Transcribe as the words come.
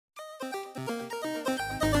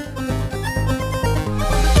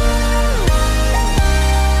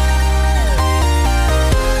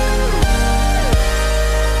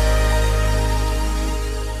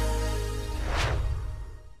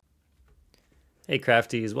Hey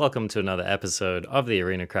crafties, welcome to another episode of the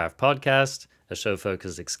Arena Craft Podcast, a show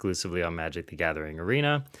focused exclusively on Magic the Gathering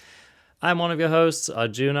Arena. I'm one of your hosts,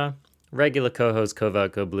 Arjuna. Regular co-host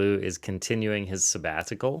CovertGoBlue is continuing his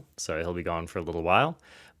sabbatical, so he'll be gone for a little while.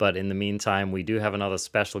 But in the meantime, we do have another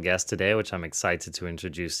special guest today, which I'm excited to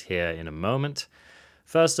introduce here in a moment.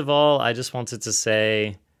 First of all, I just wanted to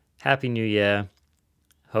say Happy New Year.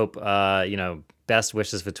 Hope, best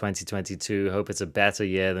wishes for 2022. Hope it's a better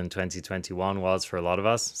year than 2021 was for a lot of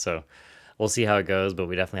us. So we'll see how it goes, but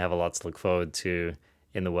we definitely have a lot to look forward to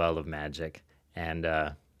in the world of Magic. And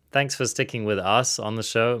thanks for sticking with us on the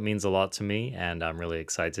show. It means a lot to me, and I'm really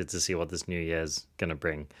excited to see what this new year is going to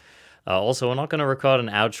bring. Also, we're not going to record an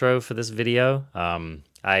outro for this video.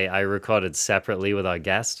 I recorded separately with our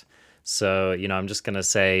guest. So, I'm just going to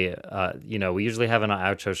say, we usually have an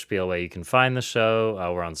outro spiel where you can find the show.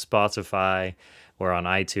 We're on Spotify, we're on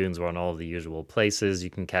iTunes, we're on all of the usual places.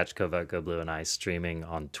 You can catch CovertGoBlue and I streaming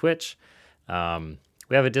on Twitch. We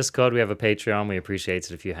have a Discord, we have a Patreon. We appreciate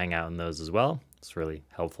it if you hang out in those as well. It's really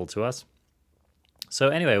helpful to us. So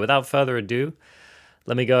anyway, without further ado,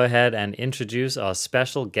 let me go ahead and introduce our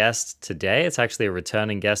special guest today. It's actually a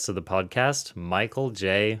returning guest to the podcast, Michael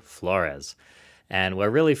J. Flores. And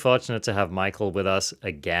we're really fortunate to have Michael with us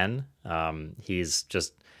again. He's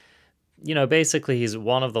just, basically he's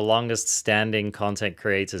one of the longest standing content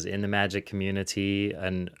creators in the Magic community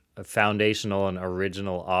and a foundational and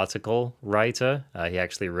original article writer. He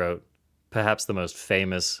actually wrote perhaps the most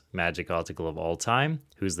famous Magic article of all time,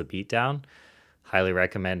 Who's the Beatdown? Highly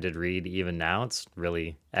recommended read even now. It's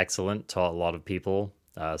really excellent, taught a lot of people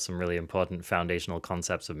some really important foundational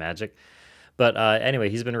concepts of Magic. But anyway,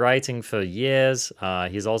 he's been writing for years.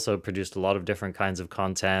 He's also produced a lot of different kinds of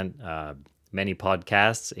content, many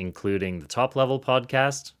podcasts, including the Top Level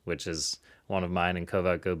podcast, which is one of mine and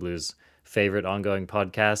CovertGoBlue's favorite ongoing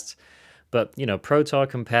podcasts. But, Pro Tour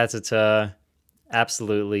competitor,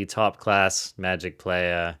 absolutely top-class Magic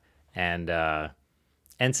player, and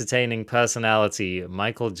entertaining personality,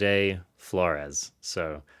 Michael J. Flores.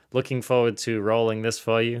 So looking forward to rolling this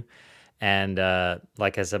for you. And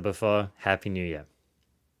like I said before, Happy New Year.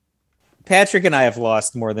 Patrick and I have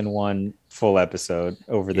lost more than one full episode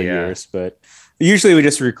over the years, but usually we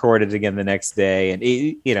just record it again the next day. And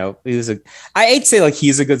I hate to say like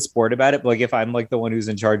he's a good sport about it, but like if I'm like the one who's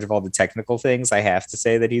in charge of all the technical things, I have to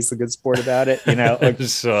say that he's a good sport about it.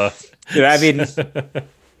 Sure.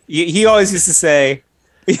 He always used to say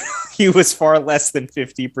he was far less than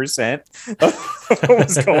 50% of what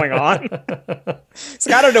was going on.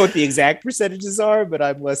 So I don't know what the exact percentages are, but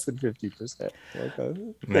I'm less than 50%.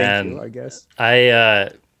 Thank you, I guess.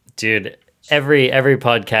 Dude, every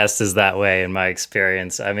podcast is that way in my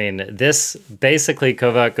experience. I mean, this basically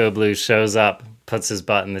CovertGoBlue shows up, puts his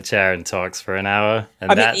butt in the chair and talks for an hour.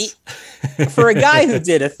 And for a guy who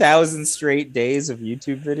did 1,000 straight days of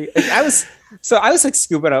YouTube video, I was like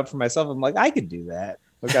scooping up for myself. I'm like, I could do that.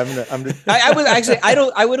 Look, I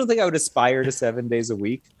wouldn't think I would aspire to 7 days a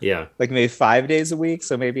week. Yeah. Like maybe 5 days a week.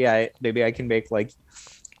 So maybe I can make like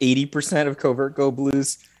 80% of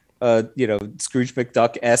CovertGoBlue's Scrooge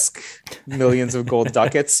McDuck-esque millions of gold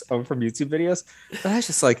ducats from YouTube videos. But I was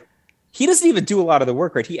just like, he doesn't even do a lot of the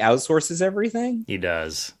work, right? He outsources everything. He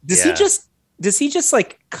does. Does he just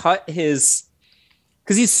like cut his,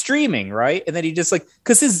 because he's streaming, right? And then he just like,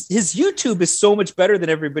 because his YouTube is so much better than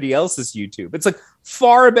everybody else's YouTube. It's like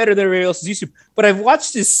far better than everybody else's YouTube. But I've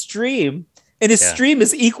watched his stream, and his stream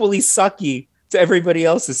is equally sucky to everybody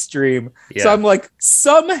else's stream. Yeah. So I'm like,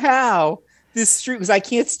 somehow this stream, because I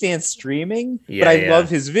can't stand streaming, but I love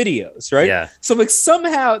his videos, right? Yeah. So I'm like,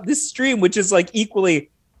 somehow this stream, which is like equally,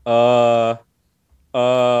 the people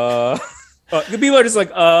are just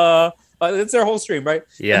like, it's their whole stream, right?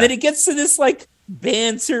 Yeah. And then it gets to this like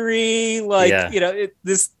bantery, like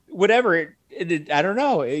this whatever. I don't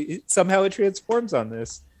know. Somehow it transforms on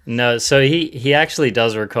this. No, so he actually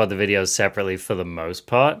does record the videos separately for the most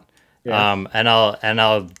part. Yeah. And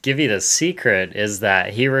I'll give you the secret is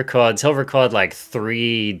that he'll record like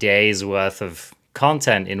 3 days worth of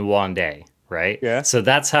content in one day, right? Yeah. So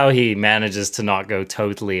that's how he manages to not go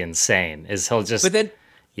totally insane. Is he'll just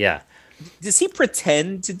does he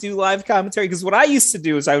pretend to do live commentary? Because what I used to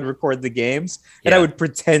do is I would record the games and I would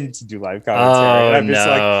pretend to do live commentary. Oh, and I'm just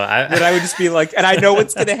and I would just be like, and I know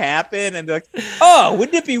what's going to happen. And be like, oh,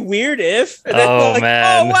 wouldn't it be weird if? And then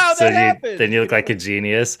man. Oh, wow, that happened. Then you look like a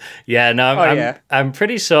genius. Yeah, no, I'm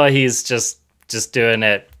pretty sure he's just doing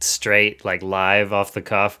it straight, like live off the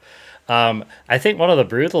cuff. I think one of the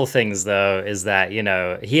brutal things, though, is that,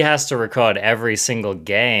 he has to record every single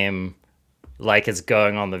game like it's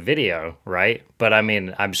going on the video, right? But I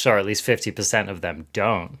mean, I'm sure at least 50% of them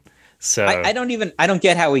don't. So I don't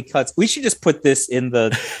get how he cuts. We should just put this in the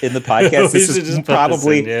podcast. This is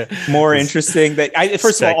probably more interesting. That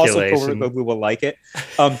first of all, also CovertGoBlue will like it.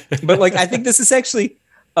 But like I think this is actually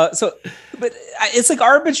but it's like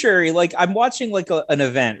arbitrary. Like I'm watching like an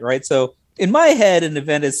event, right? So in my head, an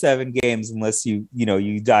event is 7 games unless you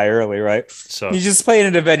die early, right? So you just play in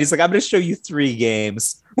an event. He's like, I'm going to show you 3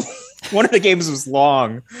 games. One of the games was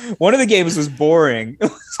long. One of the games was boring. So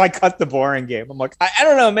I cut the boring game. I'm like, I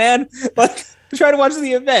don't know, man. Like, try to watch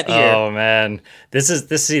the event here. Oh man, this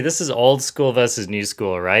is old school versus new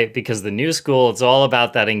school, right? Because the new school, it's all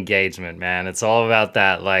about that engagement, man. It's all about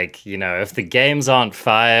that, like, if the game's on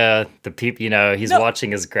fire, the people, he's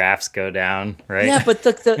watching his graphs go down, right? Yeah, but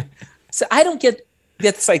so I don't get.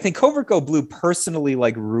 That's I think CovertGoBlue personally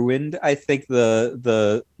like ruined. I think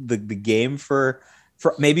the game for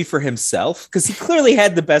maybe for himself, because he clearly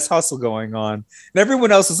had the best hustle going on, and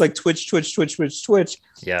everyone else was like Twitch.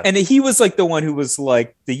 Yeah, and he was like the one who was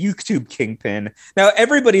like the YouTube kingpin. Now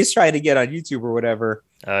everybody's trying to get on YouTube or whatever.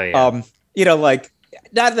 Oh yeah. Like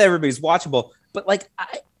not that everybody's watchable, but like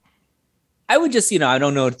I would just, I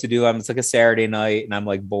don't know what to do. It's like a Saturday night and I'm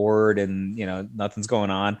like bored and, nothing's going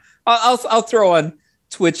on. I'll throw on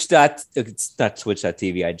Twitch. It's not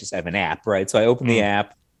Twitch.tv. I just have an app, right? So I open the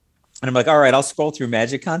app and I'm like, all right, I'll scroll through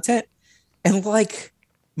Magic content. And like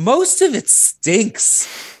most of it stinks.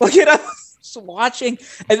 Like, just watching.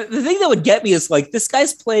 And the thing that would get me is like, this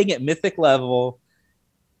guy's playing at mythic level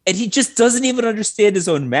and he just doesn't even understand his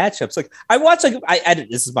own matchups. Like I watched,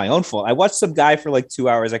 this is my own fault. I watched some guy for like 2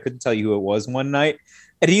 hours. I couldn't tell you who it was one night.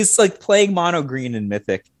 And he's like playing mono green in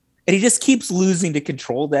mythic. And he just keeps losing to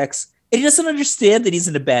control decks. And he doesn't understand that he's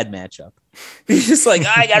in a bad matchup. He's just like,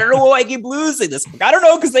 I don't know why I keep losing this. I don't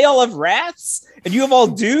know, because they all have wraths and you have all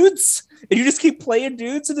dudes and you just keep playing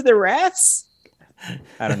dudes into their wraths.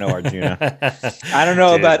 I don't know, Arjuna. I don't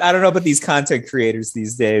know about these content creators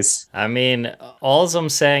these days. I mean, all I'm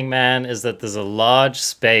saying, man, is that there's a large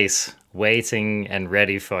space waiting and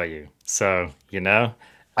ready for you. So,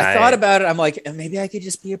 I thought about it. I'm like, maybe I could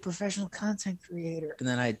just be a professional content creator.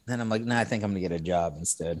 And then I'm like, I think I'm gonna get a job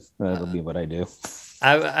instead. That'll be what I do.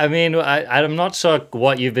 I mean, I'm not sure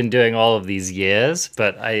what you've been doing all of these years,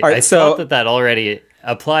 but I thought that already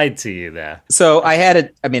applied to you there. So I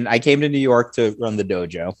came to New York to run the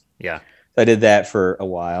dojo. Yeah. I did that for a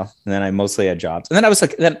while. And then I mostly had jobs. And then I was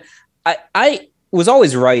like, I was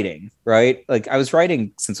always writing, right? Like I was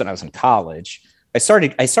writing since when I was in college. I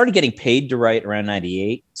started getting paid to write around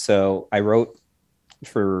 98. So I wrote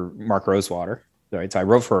for Mark Rosewater. Right. So I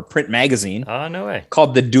wrote for a print magazine. Oh, no way.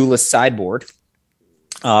 Called The Duelist Sideboard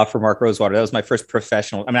for Mark Rosewater. That was my first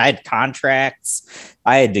professional. I had contracts.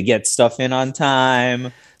 I had to get stuff in on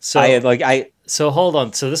time. So hold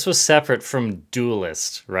on. So this was separate from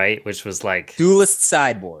Duelist, right? Which was like Duelist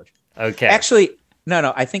Sideboard. Okay. Actually,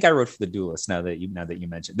 no. I think I wrote for the Duelist. Now that you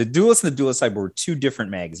mentioned the Duelist and the Duelist Sideboard were 2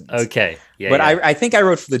 different magazines. Okay. Yeah. But yeah. I think I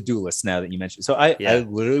wrote for the Duelist. Now that you mentioned, so I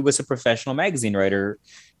literally was a professional magazine writer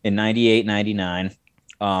in 98, 99,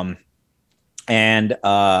 and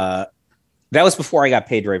that was before I got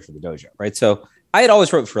paid to write for the dojo, right? So I had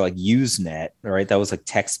always wrote for like Usenet, right? That was like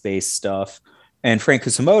text-based stuff. And Frank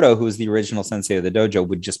Kusamoto, who was the original sensei of the dojo,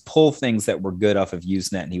 would just pull things that were good off of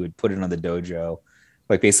Usenet and he would put it on the dojo,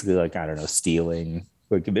 like basically like, I don't know, stealing.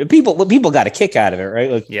 Like, people got a kick out of it, right?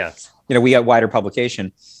 Like, yeah, we got wider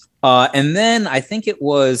publication. And then I think it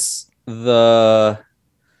was the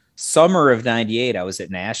summer of 98, I was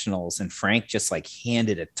at Nationals and Frank just like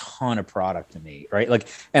handed a ton of product to me, right? Like,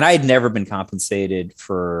 and I had never been compensated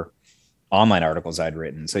for online articles I'd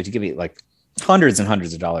written. So to give me like hundreds and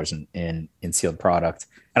hundreds of dollars in sealed product.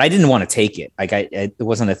 And I didn't want to take it. Like it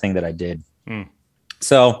wasn't a thing that I did.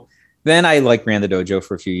 So then I like ran the dojo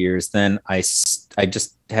for a few years. Then I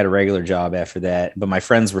just had a regular job after that, but my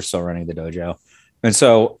friends were still running the dojo. And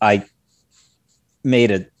so I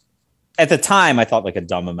made at the time, I thought like a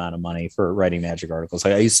dumb amount of money for writing Magic articles.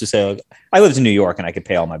 Like I used to say, like, I lived in New York and I could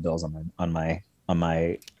pay all my bills on my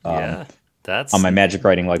Magic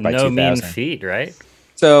writing like by 2000. No mean feat, right?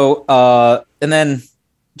 So and then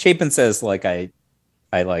Chapin says like I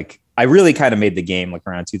really kind of made the game like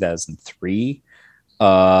around 2003,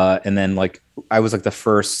 and then like I was like the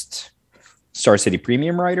first Star City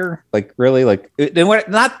Premium writer, like really like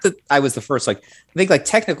not that I was the first, like I think like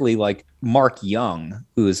technically like Mark Young,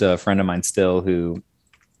 who is a friend of mine still, who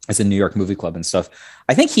is in New York Movie Club and stuff.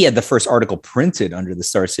 I think he had the first article printed under the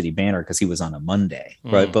Star City banner because he was on a Monday,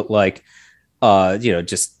 right? But like,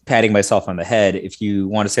 just patting myself on the head. If you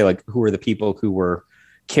want to say like, who are the people who were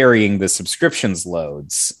carrying the subscriptions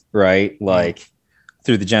loads, right? Like,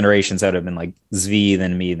 through the generations, that would have been like Zvi,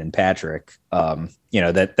 then me, then Patrick.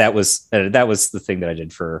 That was the thing that I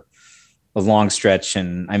did for a long stretch,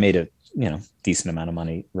 and I made a decent amount of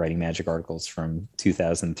money writing Magic articles from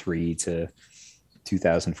 2003 to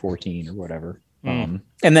 2014 or whatever. And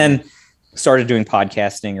then started doing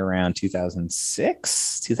podcasting around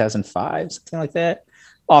 2006, 2005, something like that,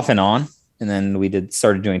 off and on. And then we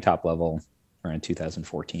started doing Top Level around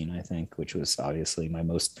 2014, I think, which was obviously my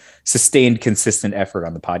most sustained, consistent effort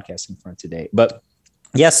on the podcasting front to date. But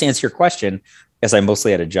yes, to answer your question, as I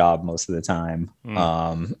mostly had a job most of the time.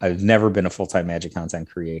 I've never been a full-time Magic content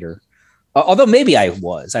creator. Although maybe I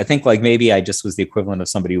was. I think maybe I just was the equivalent of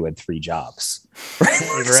somebody who had 3 jobs.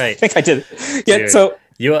 Right. I think I did. Yeah. Dude, so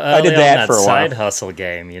you were early I did that on for a while. side hustle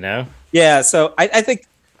game, Yeah. So I think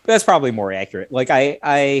that's probably more accurate.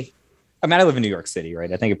 I live in New York City,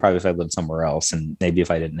 right? I think probably if I lived somewhere else, and maybe if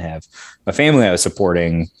I didn't have a family I was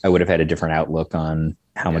supporting, I would have had a different outlook on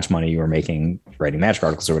how much money you were making writing Magic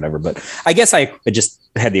articles or whatever. But I guess I just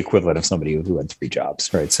had the equivalent of somebody who had 3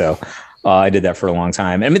 jobs, right? So I did that for a long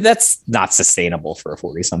time. I mean, that's not sustainable for a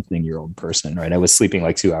 40-something-year-old person, right? I was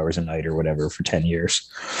sleeping 2 hours a night or whatever for 10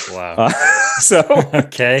 years. Wow.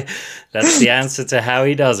 Okay. That's the answer to how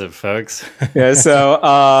he does it, folks. Yeah. So,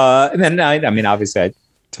 and then I mean, obviously I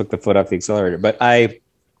took the foot off the accelerator, but I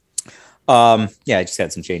just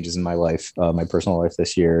had some changes in my life, my personal life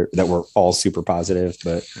this year that were all super positive,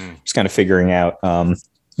 but just kind of figuring out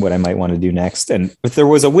what I might want to do next. And if there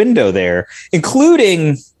was a window there,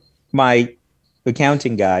 including my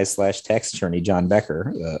accounting guy / tax attorney, John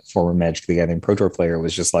Becker, former Magic the Gathering Pro Tour player,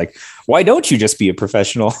 was just like, why don't you just be a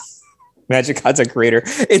professional Magic content creator?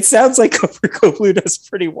 It sounds like CovertGoBlue does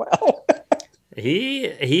pretty well.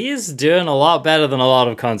 He's doing a lot better than a lot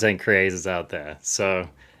of content creators out there. So,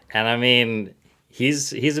 and I mean,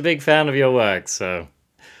 he's a big fan of your work. So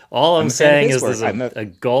all I'm saying is there's a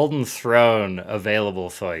golden throne available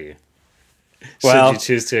for you. Should you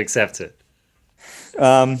choose to accept it.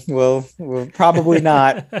 Well, probably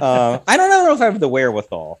not. I don't know if I have the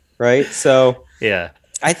wherewithal, right? So yeah.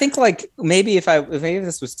 I think maybe if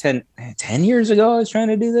this was 10 years ago, I was trying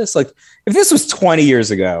to do this. If this was 20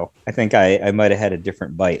 years ago, I think I might have had a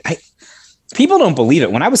different bite. People don't believe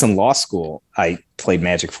it. When I was in law school, I played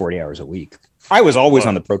Magic 40 hours a week. I was always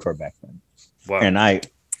on the Pro Tour back then. Wow. And I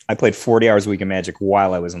played 40 hours a week of Magic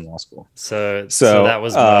while I was in law school. So that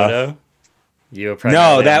was Moto? You were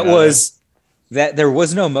no, that Moto? Was that there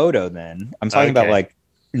was no Moto then. I'm talking about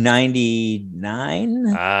 99.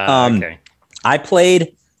 Okay. I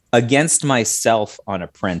played against myself on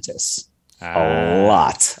Apprentice a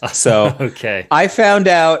lot. So okay. I found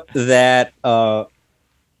out that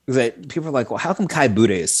people are like, well, how come Kai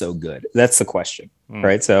Bude is so good? That's the question,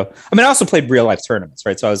 right? So, I mean, I also played real life tournaments,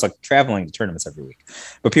 right? So I was traveling to tournaments every week.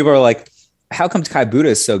 But people are like, how come Kai Bude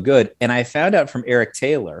is so good? And I found out from Eric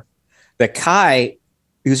Taylor that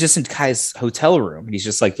he was just in Kai's hotel room. And he's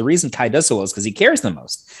just like, the reason Kai does so well is because he cares the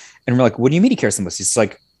most. And we're like, what do you mean he cares the most? He's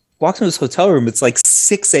like, walks into his hotel room. It's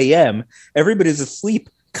 6 a.m. Everybody's asleep.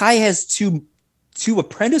 Kai has two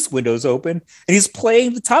apprentice windows open, and he's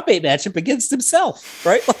playing the top 8 matchup against himself.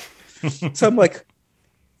 Right. So I'm like,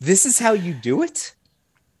 this is how you do it.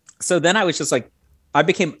 So then I was just I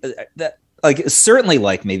became certainly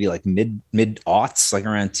maybe mid aughts,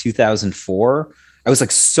 around 2004. I was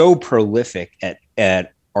so prolific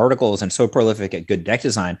at articles and so prolific at good deck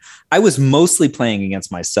design. I was mostly playing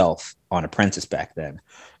against myself on Apprentice back then.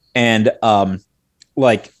 And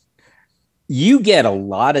you get a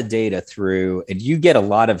lot of data through, and you get a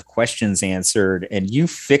lot of questions answered, and you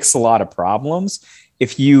fix a lot of problems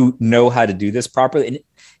if you know how to do this properly. And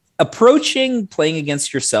approaching playing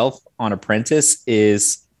against yourself on Apprentice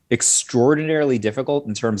is extraordinarily difficult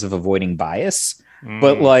in terms of avoiding bias.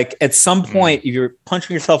 But at some point, if you're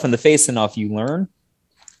punching yourself in the face enough, you learn.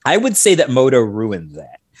 I would say that Moto ruined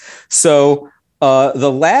that. So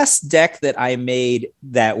the last deck that I made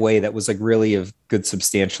that way, that was really of good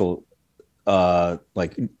substantial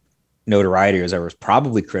notoriety, was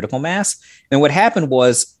probably Critical Mass. And what happened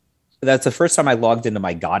was that's the first time I logged into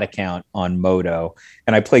my God account on Moto,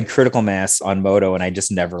 and I played Critical Mass on Moto, and I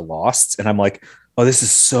just never lost. And I'm like, oh, this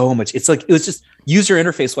is so much. It's it was just user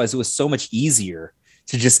interface wise, it was so much easier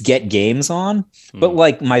to just get games on. But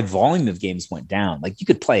my volume of games went down. You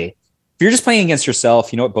could play, if you're just playing against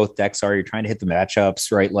yourself, you know what both decks are, you're trying to hit the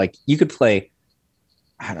matchups, right? You could play,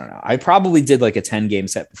 I don't know. I probably did a 10 game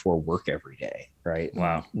set before work every day, right?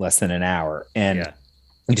 Wow. Less than an hour. And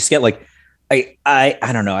you just get I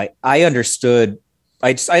don't know. I understood.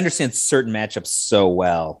 I understand certain matchups so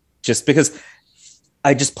well just because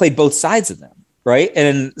I just played both sides of them. Right.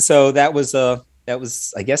 And so that was,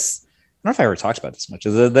 I guess, know if I ever talked about this much.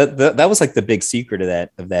 That was like the big secret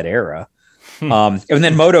of that era. And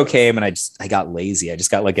then Moto came, and I got lazy. I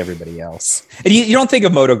just got like everybody else. And you don't think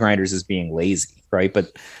of Moto grinders as being lazy, right?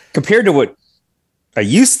 But compared to what I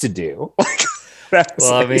used to do, like,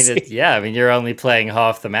 well, I mean, you're only playing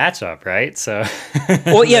half the matchup, right? So,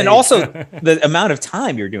 well, yeah, and also the amount of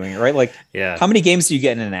time you're doing it, right? Like, yeah, how many games do you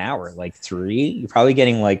get in an hour? Like 3? You're probably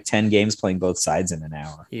getting like 10 games playing both sides in an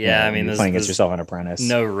hour. Yeah, I mean, you're playing against yourself on Apprentice.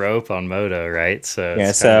 No rope on Moto, right? So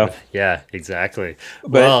yeah, yeah, exactly.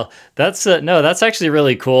 Well, that's that's actually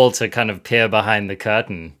really cool to kind of peer behind the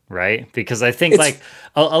curtain, right? Because I think like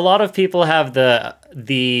a lot of people have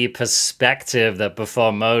the perspective that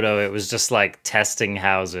before Moto it was just like testing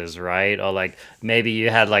houses, right? Or like maybe you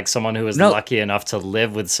had like someone who was lucky enough to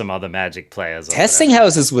live with some other Magic players. Testing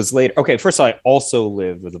houses was later. Okay, first of all, I also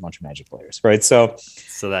lived with a bunch of Magic players, right? So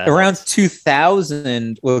that around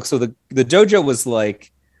 2000, well, so the dojo was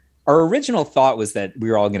like, our original thought was that we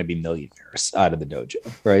were all going to be millionaires out of the dojo,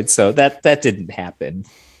 right? So that didn't happen.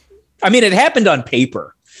 I mean, it happened on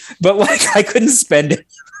paper, but like I couldn't spend it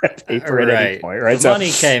paper at any point, right? The money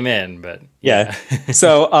came in, but yeah.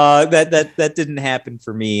 So that didn't happen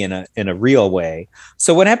for me in a real way.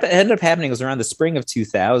 So what ended up happening was around the spring of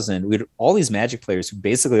 2000, we had all these Magic players who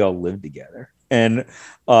basically all lived together, and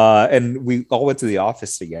we all went to the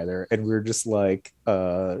office together, and we were just like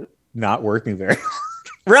not working very hard.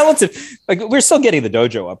 Relative, like we're still getting the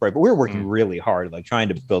dojo up, right? But we were working really hard, like trying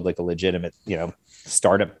to build like a legitimate,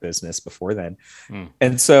 startup business before then.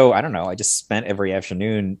 And so I don't know, I just spent every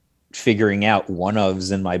afternoon figuring out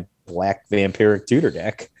one-ofs in my black vampiric tutor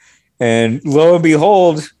deck, and lo and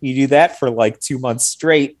behold, you do that for like 2 months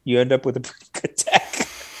straight, you end up with a pretty good deck.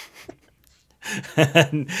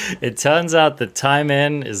 And it turns out that time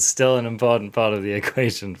in is still an important part of the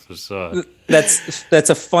equation for sure.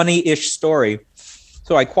 That's a funny-ish story.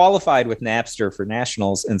 So I qualified with Napster for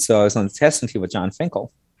nationals, and so I was on the testing team with John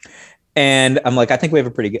Finkel. And I'm like, I think we have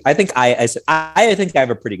a pretty good. I think I said I think I have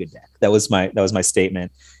a pretty good deck. That was my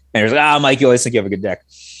statement. And he was like, Mike, you always think you have a good deck.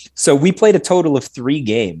 So we played a total of 3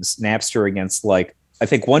 games, Napster against like I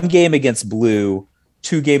think 1 game against Blue,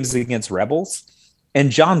 2 games against Rebels,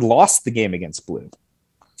 and John lost the game against Blue.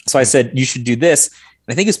 So I said, you should do this.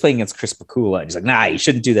 And I think he was playing against Chris Pakula. And he's like, nah, you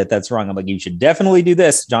shouldn't do that. That's wrong. I'm like, you should definitely do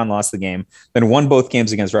this. John lost the game, then won both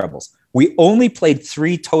games against Rebels. We only played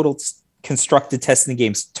 3 total constructed testing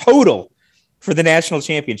games total for the national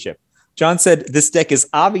championship. John said, this deck is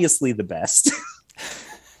obviously the best.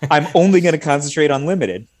 I'm only going to concentrate on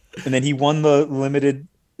limited. And then he won the limited.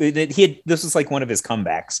 This was like one of his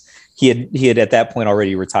comebacks. He had at that point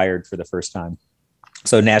already retired for the first time.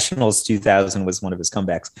 So Nationals 2000 was one of his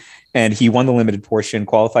comebacks, and he won the limited portion,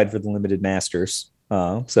 qualified for the limited Masters.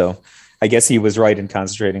 So I guess he was right in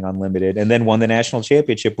concentrating on limited, and then won the national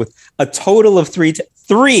championship with a total of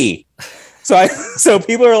 3. So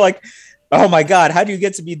people are like, oh my God, how do you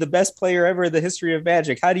get to be the best player ever in the history of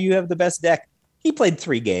Magic? How do you have the best deck? He played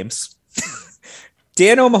 3 games.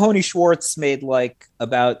 Dan O'Mahony Schwartz made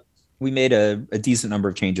we made a decent number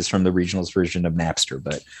of changes from the regionals version of Napster,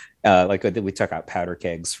 but we took out powder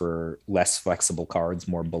kegs for less flexible cards,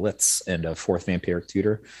 more bullets, and a 4th vampiric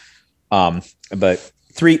tutor. But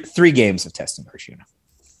three games of testing Arjuna.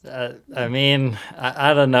 I mean,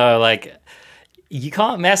 I don't know, like you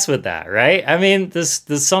can't mess with that, right? I mean,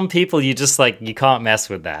 there's some people you just like you can't mess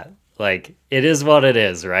with that. Like it is what it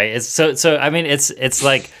is, right? It's so I mean it's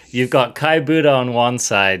like you've got Kai Buddha on one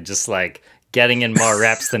side, just like getting in more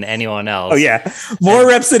reps than anyone else. Oh yeah, more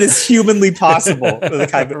reps than is humanly possible.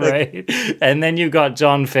 Right. And then you've got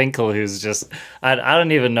John Finkel, who's just I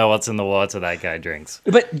don't even know what's in the water that guy drinks.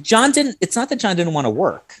 But John didn't. It's not that John didn't want to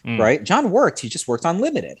work, right? John worked. He just worked on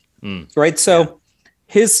limited, right? So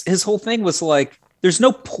his whole thing was like, there's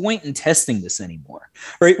no point in testing this anymore,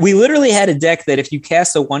 right? We literally had a deck that if you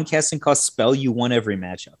cast a 1 casting cost spell, you won every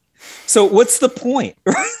matchup. So what's the point,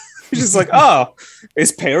 right? He's just like, oh,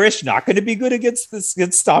 is Parrish not going to be good against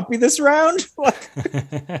Stompy this round?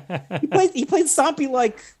 Like, he played Stompy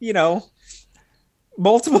like,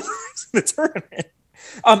 multiple times in the tournament.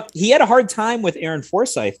 He had a hard time with Aaron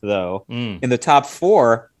Forsyth though. In the top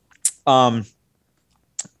 4.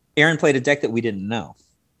 Aaron played a deck that we didn't know,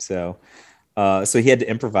 so he had to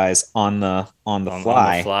improvise on the fly. On the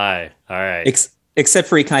fly, all right. Except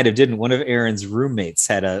for he kind of didn't. One of Aaron's roommates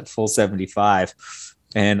had a full 75.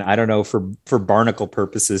 And I don't know, for barnacle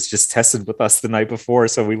purposes, just tested with us the night before,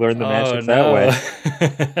 so we learned the matchup that way.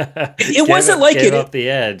 It wasn't like it off the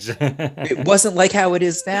edge. It wasn't like how it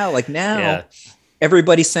is now. Like now,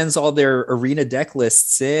 everybody sends all their arena deck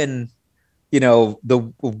lists in,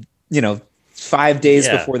 5 days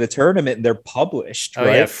Yeah. before the tournament and they're published, Oh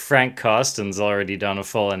right? yeah, Frank Costin's already done a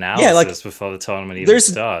full Yeah, like analysis before the tournament even there's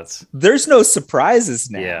starts. there's no surprises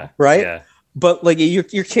Yeah, now, right? yeah. But like you're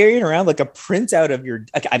carrying around like a printout of your.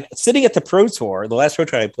 Like, I'm sitting at the Pro Tour, the last Pro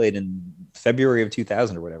Tour I played in February of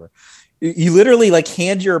 2000 or whatever. You literally like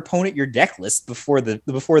hand your opponent your deck list before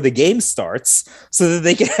the game starts, so that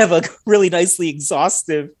they can have a really nicely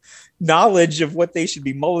exhaustive knowledge of what they should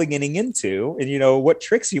be mulliganing into, and what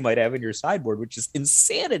tricks you might have in your sideboard, which is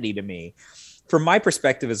insanity to me. From my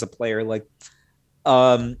perspective as a player, like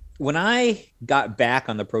when I got back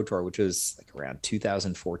on the Pro Tour, which was like around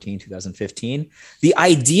 2014, 2015, the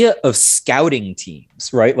idea of scouting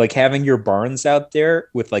teams, right? Like having your barns out there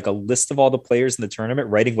with like a list of all the players in the tournament,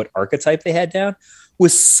 writing what archetype they had down,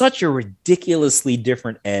 was such a ridiculously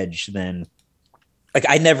different edge than like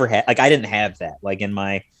I didn't have that like in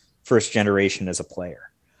my first generation as a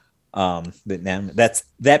player. But now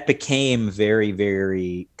that became very,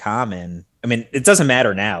 very common. I mean, it doesn't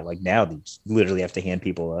matter now. Like now, you literally have to hand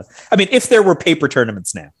people if there were paper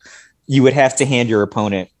tournaments now, you would have to hand your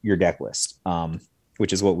opponent your deck list,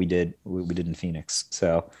 which is what we did. We did in Phoenix.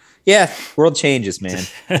 So yeah, world changes, man.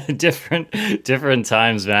 different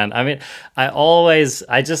times, man. I mean,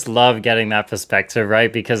 I just love getting that perspective,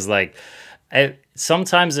 right? Because like,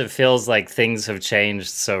 sometimes it feels like things have changed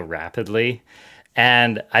so rapidly.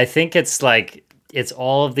 And I think it's like, it's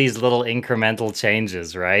all of these little incremental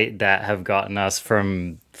changes, right, that have gotten us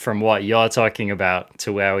from what you're talking about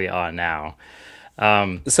to where we are now.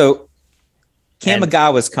 So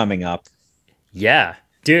Kamigawa's coming up. Yeah,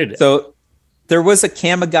 dude. So there was a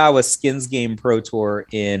Kamigawa Skins Game Pro Tour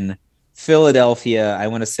in Philadelphia, I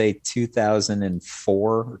want to say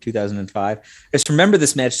 2004 or 2005. I just remember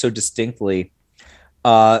this match so distinctly.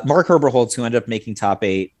 Mark Herberholtz, who ended up making top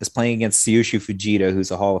 8, is playing against Tsuyoshi Fujita,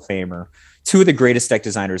 who's a Hall of Famer. Two of the greatest deck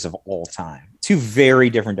designers of all time. Two very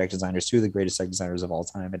different deck designers. Two of the greatest deck designers of all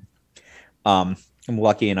time. And I'm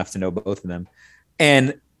lucky enough to know both of them.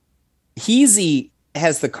 And Heezy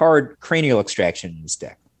has the card Cranial Extraction in his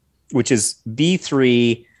deck, which is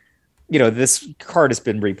B3. This card has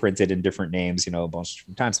been reprinted in different names, a bunch of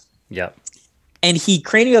different times. Yeah. And he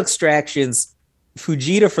Cranial Extractions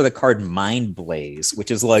Fujita for the card Mind Blaze,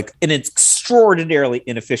 which is like an extraordinarily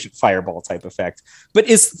inefficient fireball type effect, but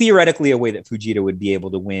is theoretically a way that Fujita would be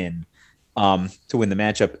able to win the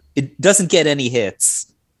matchup. It doesn't get any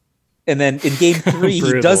hits. And then in game 3,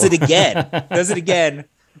 he does it again.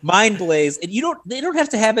 Mind Blaze. And they don't have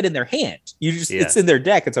to have it in their hand. It's in their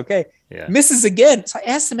deck. It's okay. Yeah. Misses again. So I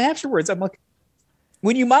asked him afterwards, I'm like,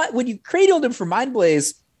 when you cranialed him for Mind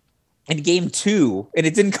Blaze in game 2 and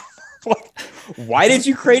it didn't come, why did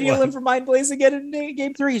you cranial him for Mind Blaze again in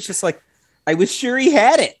game 3? It's just like, I was sure he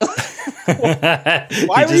had it.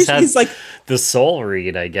 Why were you? He's like the soul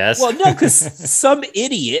read, I guess. Well, no, because some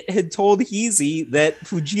idiot had told Heezy that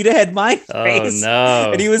Fujita had Mind Blaze,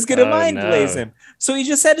 and he was going to Mind Blaze him. So he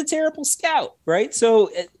just had a terrible scout, right? So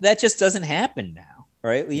that just doesn't happen now,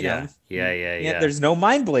 right? Yeah. There's no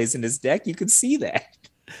Mind Blaze in his deck. You can see that.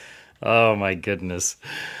 Oh my goodness.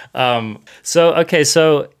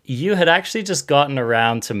 So you had actually just gotten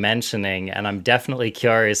around to mentioning, and I'm definitely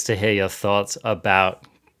curious to hear your thoughts about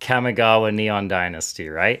Kamigawa Neon Dynasty,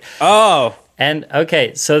 right? Oh. And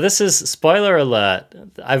okay, so this is spoiler alert.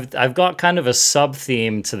 I've got kind of a sub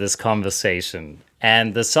theme to this conversation,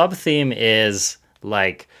 and the sub theme is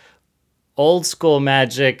like old school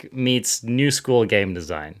Magic meets new school game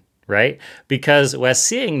design. Right? Because we're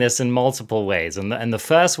seeing this in multiple ways. And the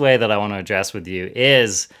first way that I want to address with you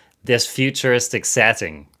is this futuristic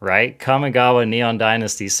setting, right? Kamigawa Neon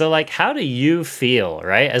Dynasty. So like, how do you feel,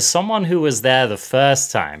 right? As someone who was there the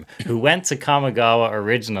first time, who went to Kamigawa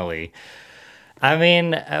originally, I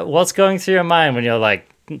mean, what's going through your mind when you're like,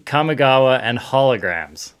 Kamigawa and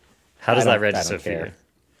holograms? How does that register for you?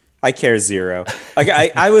 I care zero. Like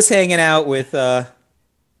I was hanging out with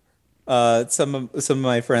some of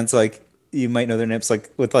my friends, like you might know their names, like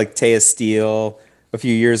with like Taya Steele a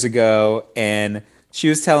few years ago, and she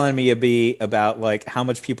was telling me about like how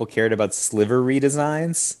much people cared about sliver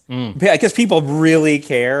redesigns. I guess people really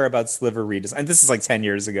care about sliver redesign. This is like 10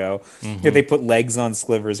 years ago. They put legs on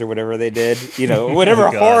slivers or whatever they did. Whatever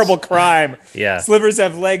horrible crime. Yeah, slivers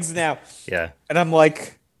have legs now. Yeah, and I'm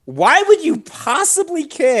like, why would you possibly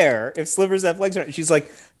care if slivers have legs? She's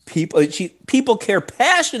like, people care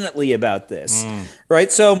passionately about this,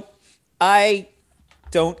 right? So I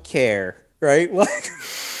don't care, right? Like,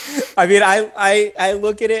 I mean, I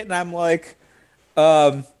look at it and I'm like,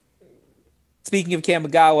 speaking of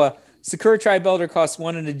Kamigawa, Sakura Tribe Elder costs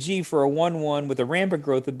 1 and a G for a 1/1 with a rampant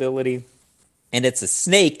growth ability, and it's a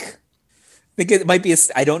snake. think it might be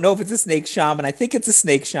I don't know if it's a snake shaman. I think it's a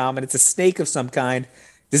snake shaman. It's a snake of some kind.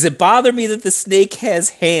 Does it bother me that the snake has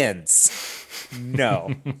hands?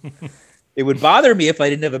 No. It would bother me if I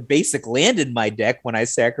didn't have a basic land in my deck when I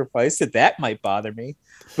sacrificed it. That might bother me.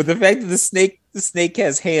 But the fact that the snake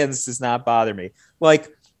has hands does not bother me. Like,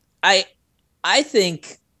 I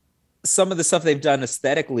think some of the stuff they've done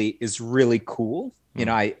aesthetically is really cool. You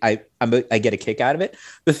know, I get a kick out of it.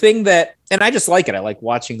 The thing that, and I just like it. I like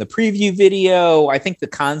watching the preview video. I think the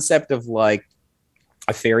concept of like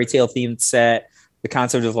a fairy tale themed set, the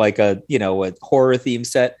concept of like a horror themed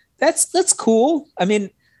set, that's cool. I mean,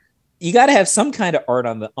 you got to have some kind of art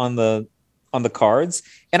on the cards,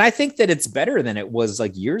 and I think that it's better than it was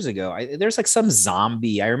like years ago. There's like some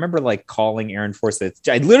zombie. I remember like calling Aaron Forsyth.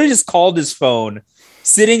 I literally just called his phone,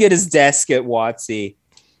 sitting at his desk at WotC,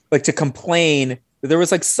 like to complain that there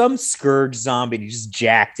was like some scourge zombie. And he just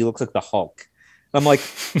jacked. He looks like the Hulk. I'm like,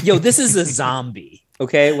 yo, this is a zombie.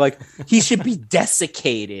 Okay, like he should be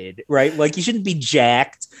desiccated, right? Like he shouldn't be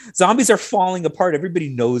jacked. Zombies are falling apart. Everybody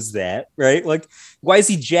knows that, right? Like, why is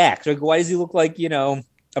he jacked? Like, why does he look like, a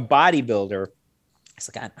bodybuilder? It's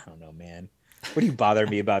like, I don't know, man. What do you bother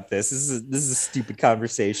me about this? This is a stupid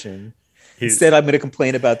conversation. Instead, I'm going to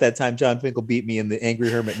complain about that time John Finkel beat me in the Angry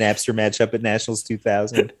Hermit Napster matchup at Nationals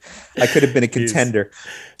 2000. I could have been a contender.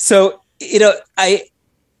 So, it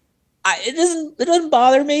doesn't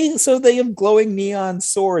bother me. So they have glowing neon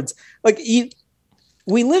swords. Like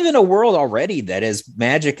we live in a world already that is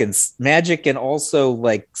magic and also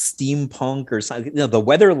like steampunk or something. The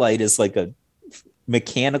Weatherlight is like a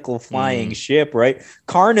mechanical flying ship, right?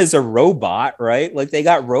 Karn is a robot, right? Like they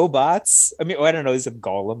got robots. I mean, I don't know, is a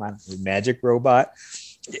golem? I don't know, magic robot.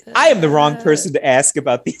 I am the wrong person to ask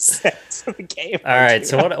about these sets of the game. All right,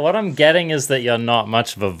 so what I'm getting is that you're not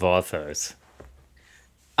much of a Vorthos.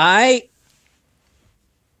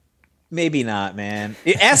 Maybe not, man.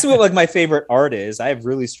 Ask me what like my favorite art is. I have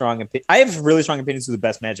really strong opinions who the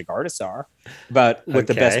best Magic artists are about what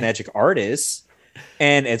the best Magic art is,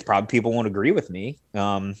 and it's probably people won't agree with me.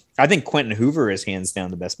 I think Quentin Hoover is hands down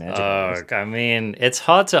the best Magic artist. I mean, it's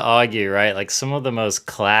hard to argue, right? Like some of the most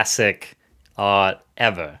classic art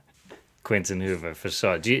ever. Quentin Hoover for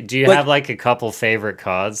sure. Do you have like a couple favorite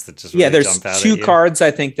cards that just really jump out at you? There's two cards I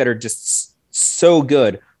think that are just so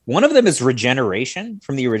good. One of them is Regeneration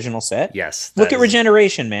from the original set. Yes. Look at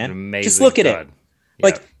Regeneration, man. Just look at it.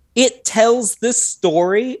 Like it tells the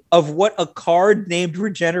story of what a card named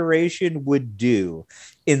Regeneration would do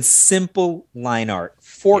in simple line art,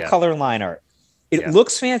 4-color line art. It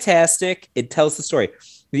looks fantastic. It tells the story.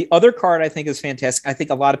 The other card I think is fantastic. I think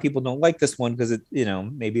a lot of people don't like this one because it,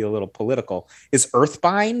 maybe a little political, is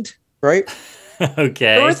Earthbind, right?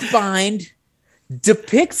 Okay. Earthbind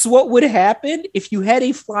depicts what would happen if you had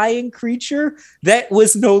a flying creature that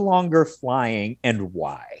was no longer flying and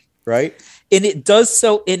why, right? And it does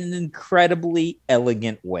so in an incredibly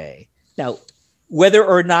elegant way. Now, whether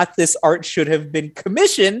or not this art should have been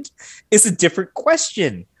commissioned is a different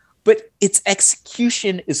question, but its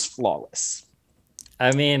execution is flawless.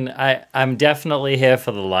 I mean, I'm definitely here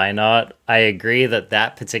for the line art. I agree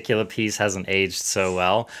that particular piece hasn't aged so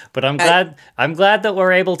well, but I'm glad that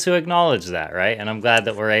we're able to acknowledge that, right? And I'm glad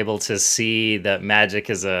that we're able to see that Magic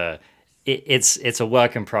is it's a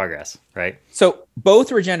work in progress, right? So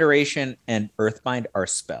both Regeneration and Earthbind are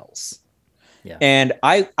spells. Yeah. And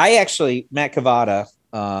I actually, Matt Cavada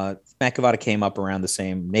came up around the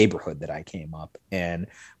same neighborhood that I came up, and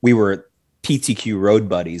we were PTQ road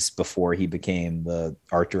buddies before he became the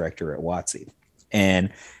art director at WotC. And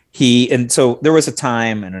so there was a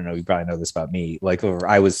time, I don't know, you probably know this about me, like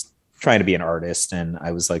I was trying to be an artist, and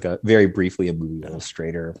I was like very briefly a movie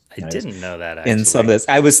illustrator. I didn't know that actually. In some of this,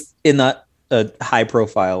 I was in a high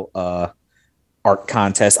profile art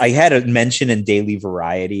contest. I had a mention in Daily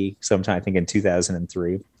Variety sometime, I think in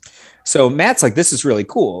 2003. So Matt's like, this is really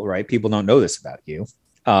cool, right? People don't know this about you.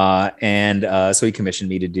 So he commissioned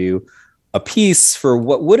me to do a piece for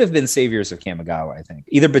what would have been Saviors of Kamigawa, I think.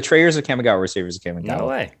 Either Betrayers of Kamigawa or Saviors of Kamigawa. No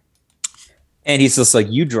way. And he's just like,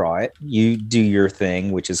 you draw it, you do your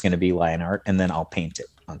thing, which is going to be line art, and then I'll paint it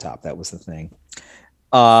on top. That was the thing.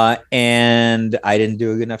 And I didn't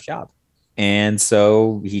do a good enough job. And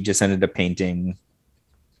so he just ended up painting,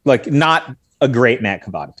 like, not a great Matt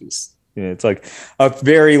Cavada piece. It's like a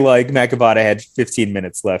very Matt Cavada had 15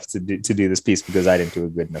 minutes left to do this piece because I didn't do a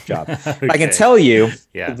good enough job. Okay. I can tell you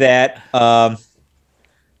that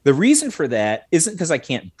the reason for that isn't because I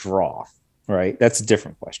can't draw, right? That's a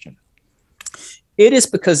different question. It is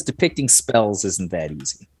because depicting spells isn't that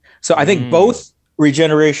easy. So I think both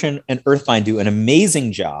Regeneration and Earthbind do an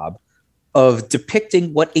amazing job of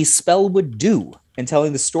depicting what a spell would do. and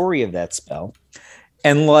telling the story of that spell.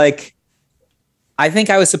 And like, I think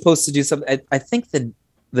I was supposed to do something. I think the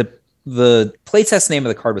playtest name of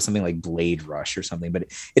the card was something like Blade Rush or something, but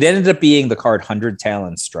it ended up being the card 100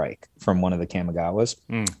 Talon Strike from one of the Kamigawas.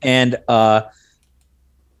 And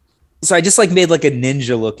so I just like made like a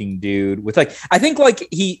ninja looking dude with like, I think like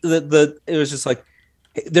it was just like,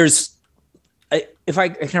 if I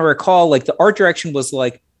can recall, like the art direction was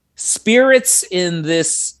like spirits in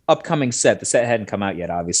this upcoming set. The set hadn't come out yet,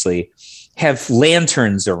 obviously, have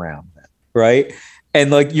lanterns around them, right? And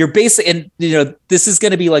like you're basically, and this is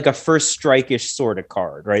going to be like a first strike-ish sort of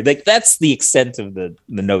card, right? Like that's the extent of the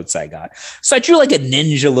notes I got. So I drew like a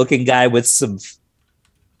ninja looking guy with some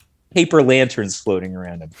paper lanterns floating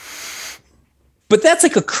around him. But that's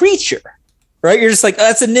like a creature, right? You're just like, oh,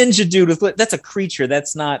 that's a ninja dude with, that's a creature.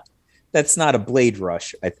 That's not a Blade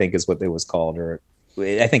Rush, I think is what it was called. Or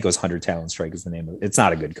I think it was 100 Talon Strike is the name of it. It's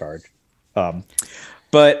not a good card.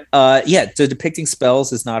 But so depicting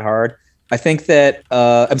spells is not hard. I think that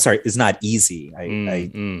is not easy.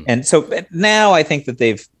 And so now I think that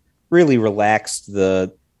they've really relaxed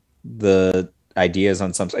the ideas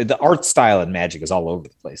on some. The art style in Magic is all over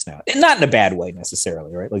the place now, and not in a bad way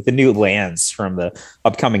necessarily, right? Like the new lands from the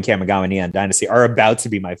upcoming Kamigawa Neon Dynasty are about to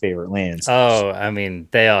be my favorite lands. Oh, I mean,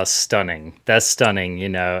 they are stunning. That's stunning,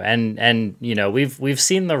 and we've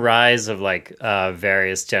seen the rise of like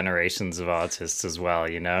various generations of artists as well,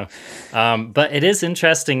 but it is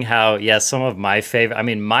interesting how some of my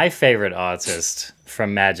favorite artist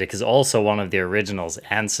from Magic is also one of the originals,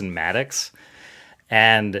 Anson Maddox.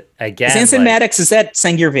 And again, Anson Maddox, is that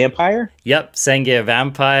Sengir Vampire? Yep, Sengir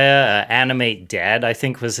Vampire. Animate Dead, I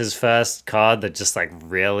think, was his first card that just like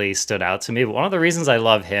really stood out to me. But one of the reasons I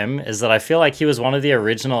love him is that I feel like he was one of the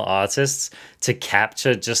original artists to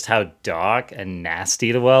capture just how dark and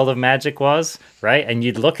nasty the world of Magic was, right? And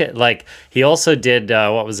you'd look at like he also did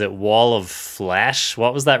Wall of Flesh?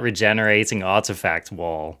 What was that regenerating artifact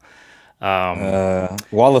wall?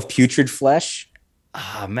 Wall of Putrid Flesh.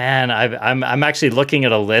 Oh man, I'm actually looking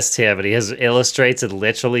at a list here, but he has illustrated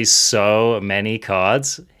literally so many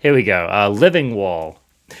cards. Here we go. Living Wall.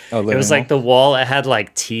 It was like the wall. It had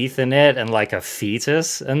like teeth in it and like a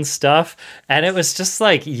fetus and stuff, and it was just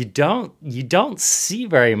like you don't see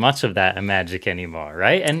very much of that in Magic anymore,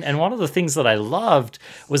 right? And one of the things that I loved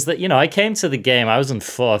was that I came to the game. I was in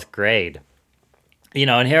 4th grade.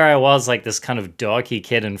 And here I was, like this kind of dorky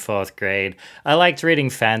kid in 4th grade. I liked reading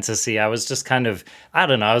fantasy. I was just kind of, I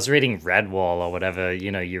don't know, I was reading Redwall or whatever,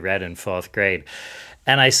 you read in 4th grade.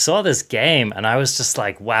 And I saw this game and I was just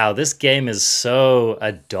like, wow, this game is so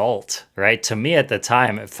adult, right? To me at the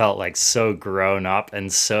time, it felt like so grown up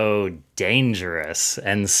and so dangerous.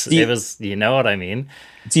 And it was, you know what I mean?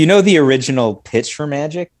 Do you know the original pitch for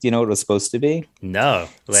Magic? Do you know what it was supposed to be? No.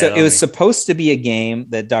 So it was supposed to be a game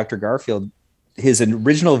that Dr. Garfield, his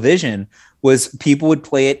original vision was people would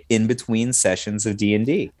play it in between sessions of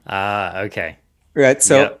D&D. Okay. Right.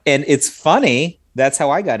 So, And it's funny. That's how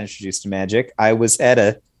I got introduced to Magic. I was at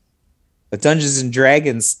a Dungeons and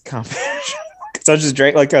Dragons competition. Dungeons and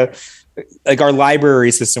Dragons, like our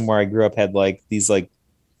library system where I grew up had like these, like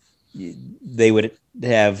they would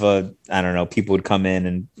have, I don't know, people would come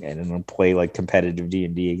in and play like competitive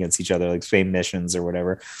D&D against each other, like same missions or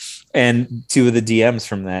whatever. And 2 of the DMs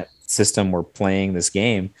from that system were playing this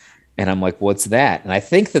game, and I'm like, what's that? And I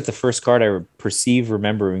think that the first card I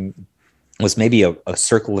remembering was maybe a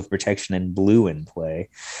Circle of Protection in blue in play.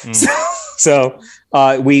 So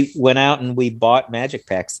we went out and we bought Magic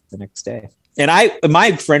packs the next day, and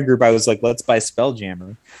my friend group, I was like, let's buy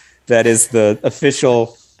Spelljammer. That is the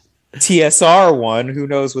official TSR one. Who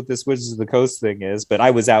knows what this Wizards of the Coast thing is, but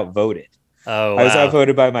I was outvoted. Oh, wow. I was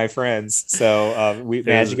outvoted by my friends. So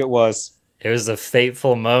Magic it was. It was a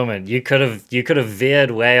fateful moment. You could have veered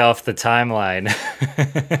way off the timeline.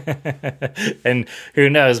 And who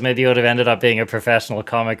knows, maybe you would have ended up being a professional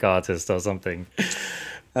comic artist or something.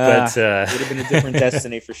 But would have been a different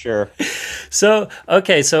destiny for sure. So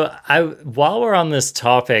while we're on this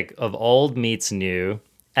topic of old meets new,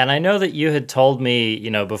 and I know that you had told me,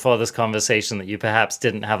 before this conversation that you perhaps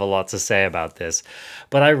didn't have a lot to say about this,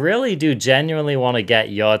 but I really do genuinely want to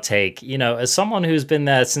get your take, as someone who's been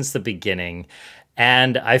there since the beginning.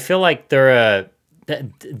 And I feel like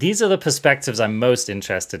these are the perspectives I'm most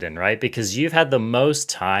interested in, right? Because you've had the most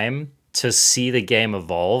time to see the game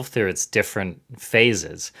evolve through its different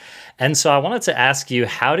phases. And so I wanted to ask you,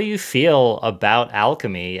 how do you feel about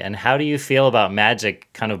Alchemy, and how do you feel about Magic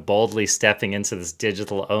kind of boldly stepping into this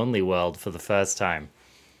digital only world for the first time?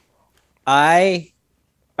 I'm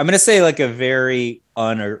going to say like a very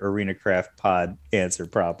un-Arena Craft pod answer,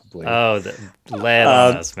 probably. Oh, lay it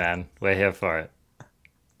on us, man. We're here for it.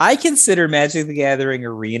 I consider Magic the Gathering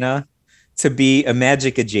Arena to be a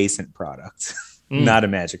Magic adjacent product, not a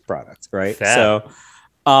Magic product, right? Fair. So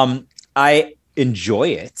I enjoy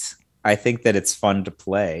it. I think that it's fun to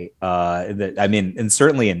play. And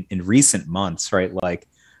certainly in recent months, right? Like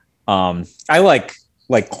I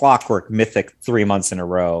like Clockwork Mythic 3 months in a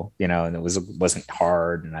row, and it wasn't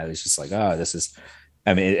hard. And I was just like, oh, this is,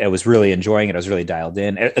 I was really enjoying it. I was really dialed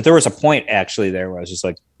in. There was a point actually there where I was just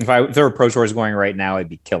like, if there were Pro Tours going right now, I'd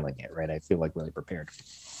be killing it. Right. I feel like really prepared.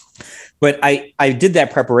 But I did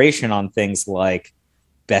that preparation on things like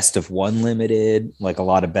Best of One Limited, like a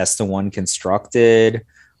lot of Best of One Constructed,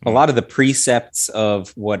 a lot of the precepts of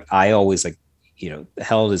what I always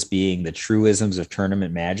held as being the truisms of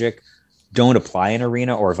tournament Magic don't apply in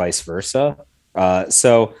Arena or vice versa.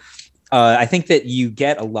 So I think that you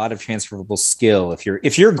get a lot of transferable skill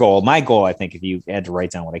if your goal, my goal, I think if you had to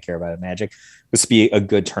write down what I care about in Magic, was to be a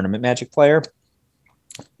good tournament Magic player.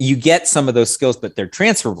 You get some of those skills, but they're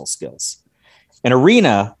transferable skills. And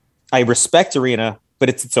Arena, I respect Arena, but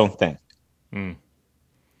it's its own thing.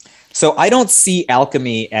 So I don't see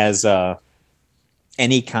Alchemy as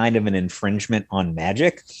any kind of an infringement on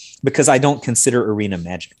Magic because I don't consider Arena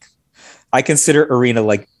Magic. I consider Arena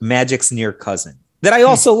like Magic's near cousin that I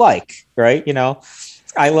also like, right?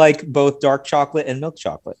 I like both dark chocolate and milk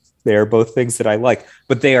chocolate. They are both things that I like,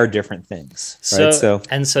 but they are different things. Right?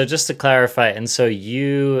 So just to clarify, and so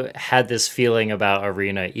you had this feeling about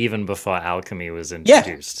Arena even before Alchemy was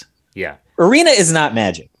introduced. Yeah. Arena is not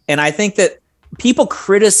Magic. And I think that people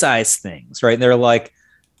criticize things, right? They're like,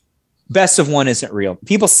 Best of One isn't real.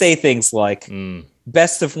 People say things like,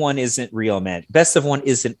 Best of One isn't real Magic. Best of One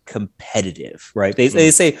isn't competitive, right?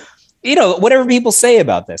 They say, whatever people say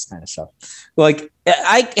about this kind of stuff. Like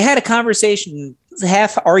I had a conversation,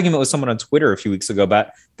 half argument with someone on Twitter a few weeks ago about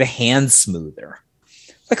the hand smoother.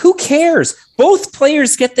 Like, who cares? Both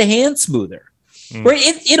players get the hand smoother, right?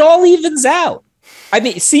 It all evens out. I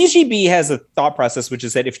mean, CGB has a thought process, which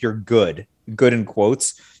is that if you're good in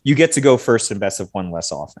quotes, you get to go first in Best of One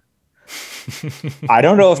less often. I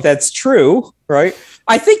don't know if that's true, right?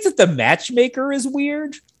 I think that the matchmaker is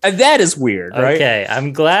weird. That is weird, right? Okay,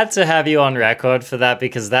 I'm glad to have you on record for that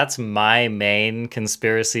because that's my main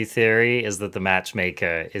conspiracy theory is that the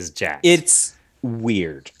matchmaker is jacked. It's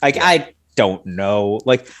weird. I don't know.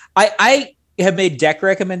 Like, I have made deck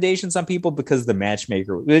recommendations on people because the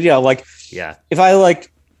matchmaker, if I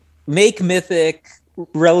make Mythic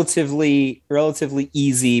relatively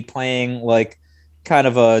easy playing kind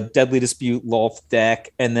of a Deadly Dispute Lolth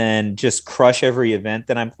deck and then just crush every event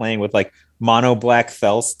that I'm playing with mono black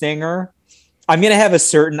Fell Stinger, I'm going to have a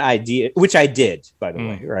certain idea, which I did, by the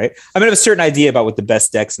way, right? I'm going to have a certain idea about what the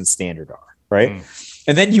best decks in Standard are, right?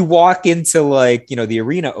 And then you walk into the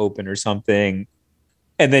Arena Open or something,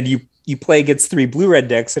 and then you play against 3 blue-red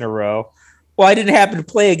decks in a row. Well, I didn't happen to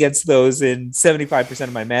play against those in 75%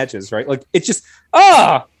 of my matches, right? It's just,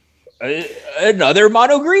 another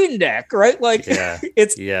mono green deck, right?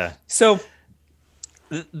 So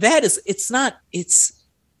that is,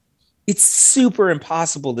 it's super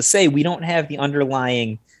impossible to say. We don't have the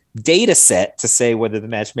underlying data set to say whether the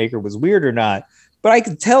matchmaker was weird or not, but I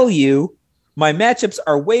can tell you my matchups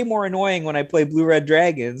are way more annoying when I play blue red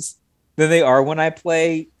dragons than they are when I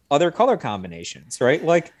play other color combinations, right?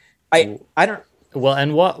 I don't. Well,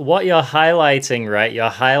 and what you're highlighting, right? You're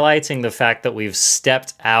highlighting the fact that we've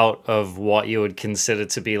stepped out of what you would consider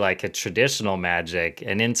to be a traditional Magic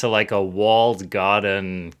and into a walled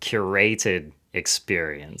garden curated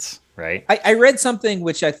experience, right? I read something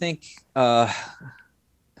which I think,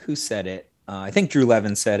 who said it? I think Drew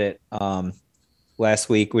Levin said it last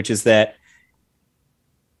week, which is that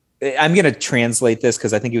I'm going to translate this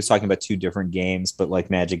because I think he was talking about 2 different games, but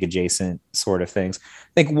Magic adjacent sort of things.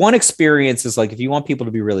 I think one experience is if you want people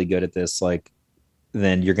to be really good at this,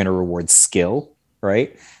 then you're going to reward skill,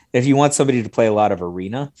 right? If you want somebody to play a lot of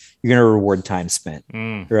Arena, you're going to reward time spent,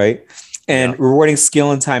 right? And rewarding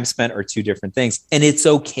skill and time spent are 2 different things, and it's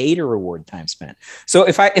okay to reward time spent. So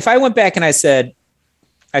if I went back and I said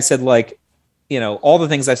all the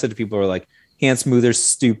things I've said to people are hand smoothers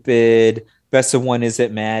stupid. Best of One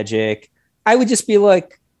isn't Magic. I would just be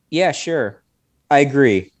yeah, sure. I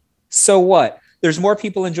agree. So what? There's more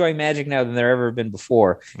people enjoying Magic now than there ever been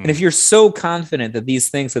before. And if you're so confident that these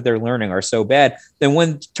things that they're learning are so bad, then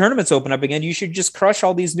when tournaments open up again, you should just crush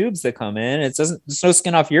all these noobs that come in. There's no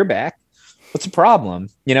skin off your back. What's the problem?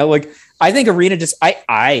 I think Arena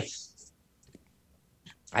I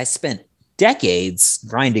spent decades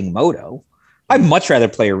grinding Moto. I'd much rather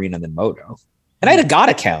play Arena than Moto. And I had a God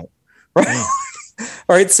account. Right.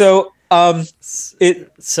 All right. So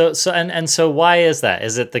It So why is that?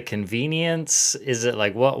 Is it the convenience? Is it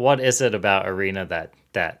like what is it about Arena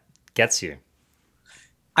that gets you?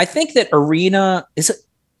 I think that Arena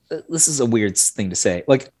this is a weird thing to say.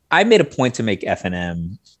 Like I made a point to make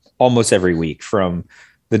FNM almost every week from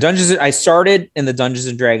the Dungeons. I started in the Dungeons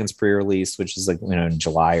and Dragons pre-release, which is like, in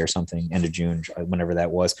July or something, end of June, whenever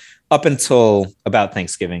that was, up until about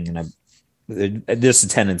Thanksgiving. And this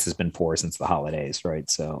attendance has been poor since the holidays, right?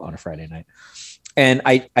 So on a Friday night. And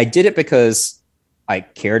I did it because I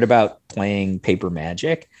cared about playing paper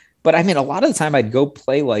Magic. But I mean, a lot of the time I'd go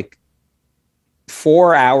play like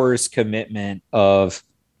 4 hours commitment of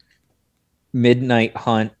Midnight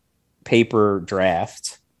Hunt paper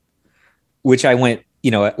draft, which I went,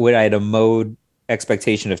 when I had a mode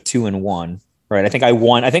expectation of 2-1, right? I think I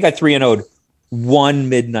 3-0'd one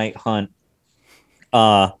Midnight Hunt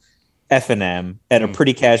FNM at a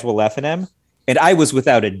pretty casual FNM. And I was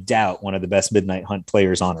without a doubt one of the best Midnight Hunt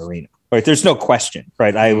players on Arena, right? There's no question,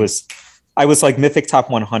 right? I was like Mythic top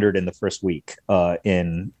 100 in the first week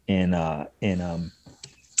in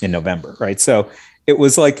November, right? So it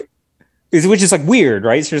was like, which is like weird,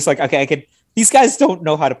 right? So it's like, okay, these guys don't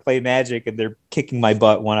know how to play Magic and they're kicking my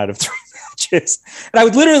butt 1 out of 3 matches. And I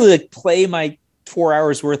would literally like play my 4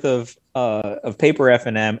 hours worth of paper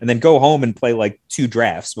FNM and then go home and play like 2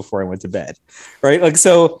 drafts before I went to bed, right? Like,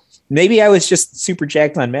 so maybe I was just super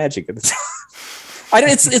jacked on Magic at the time.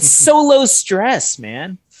 It's so low stress,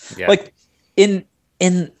 man. Yeah. Like in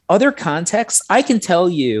other contexts, I can tell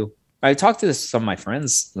you, I talked to some of my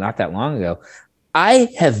friends not that long ago. I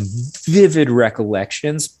have vivid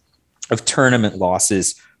recollections of tournament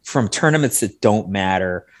losses from tournaments that don't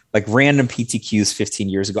matter, like random PTQs 15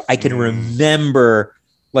 years ago. I can remember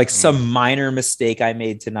like some minor mistake I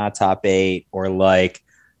made to not top 8, or like,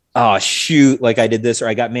 oh shoot, like I did this, or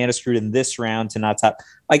I got mana screwed in this round to not top.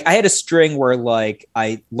 Like I had a string where like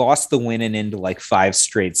I lost the win and into like 5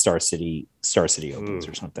 straight Star City opens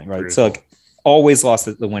or something, right? Brutal. So like always lost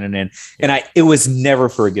the win and in, and it was never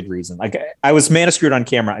for a good reason. Like I was mana screwed on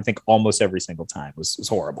camera, I think almost every single time. It was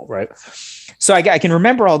horrible, right? So I can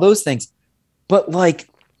remember all those things, but like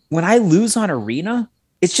when I lose on Arena,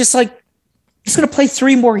 it's just like, it's going to play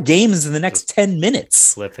 3 more games in the next 10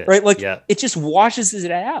 minutes. Flip it. Right. Like it just washes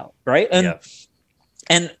it out. Right.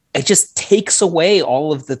 And it just takes away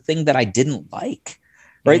all of the thing that I didn't like.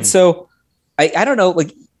 Right. So I don't know,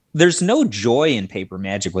 like there's no joy in paper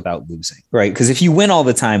Magic without losing. Right. Because if you win all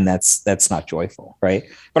the time, that's not joyful. Right.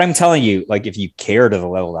 But I'm telling you, like, if you care to the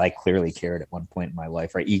level that I clearly cared at one point in my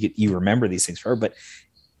life, right, you remember these things forever. But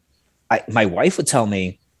my wife would tell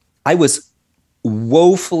me I was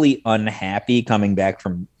woefully unhappy coming back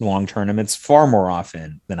from long tournaments far more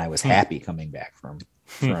often than I was happy coming back from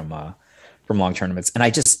long tournaments. And I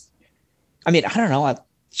don't know, I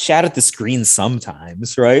shout at the screen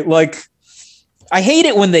sometimes, right? Like I hate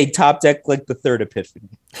it when they top deck like the 3rd Epiphany.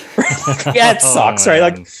 Yeah, it sucks, right?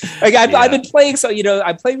 Like I've been playing, so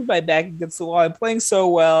I'm playing with my back against the wall. I'm playing so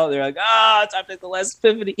well. They're like, top deck the last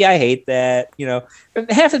Epiphany. Yeah, I hate that.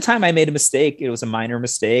 Half the time I made a mistake. It was a minor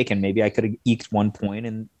mistake, and maybe I could have eked 1 point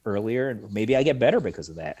in earlier, and maybe I get better because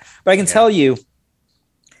of that. But I can tell you,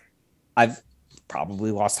 I've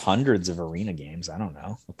probably lost hundreds of Arena games. I don't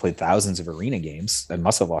know. I played thousands of Arena games. I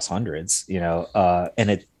must have lost hundreds. And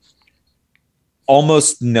it.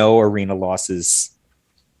 Almost no arena losses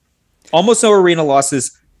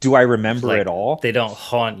do I remember at all. They don't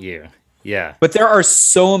haunt you. Yeah. But there are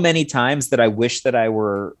so many times that I wish that I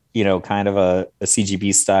were, kind of a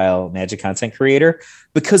CGB style Magic content creator,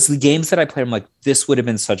 because the games that I play, I'm like, this would have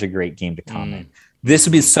been such a great game to comment. This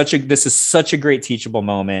is such a great teachable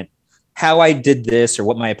moment. How I did this or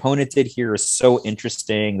what my opponent did here is so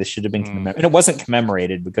interesting. This should have been commemorated. And it wasn't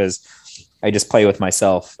commemorated because I just play with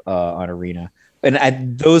myself on Arena.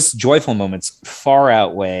 And those joyful moments far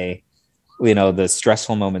outweigh, the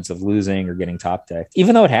stressful moments of losing or getting top decked,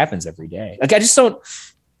 even though it happens every day. Like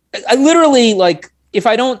I literally, like, if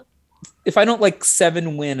I don't like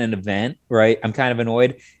 7-win an event, right, I'm kind of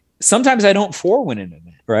annoyed. Sometimes I don't 4-win an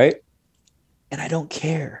event, right? And I don't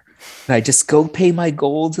care. And I just go pay my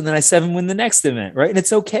golds and then I 7-win the next event, right? And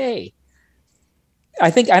it's okay. I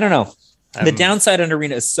don't know. The downside on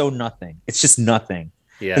Arena is so nothing. It's just nothing.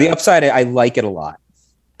 Yeah. The upside, I like it a lot.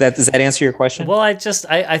 Does that answer your question? Well, I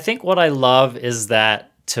think what I love is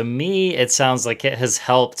that, to me, it sounds like it has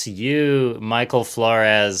helped you, Michael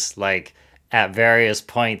Flores, like at various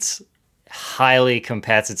points, highly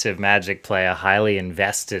competitive Magic player, highly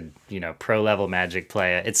invested, pro level Magic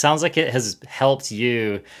player, it sounds like it has helped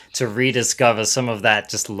you to rediscover some of that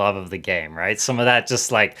just love of the game, right? Some of that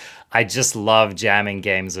just like, I just love jamming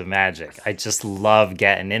games of Magic. I just love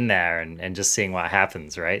getting in there and just seeing what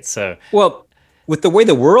happens, right? So, well, with the way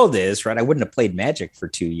the world is, right, I wouldn't have played Magic for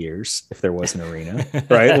 2 years if there was an arena,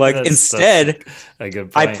 right? Like instead, a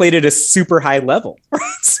good I point. played at a super high level, right?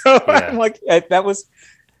 So I'm like, that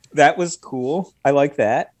was cool. I like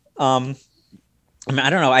that. I mean, I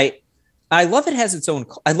don't know. I love it has its own.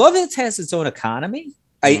 I love it has its own economy.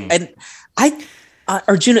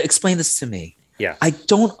 Arjuna, explain this to me. Yeah. I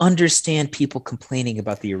don't understand people complaining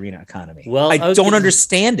about the arena economy. Well, I don't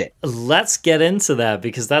understand it. Let's get into that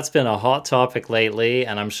because that's been a hot topic lately.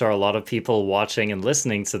 And I'm sure a lot of people watching and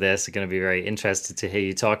listening to this are going to be very interested to hear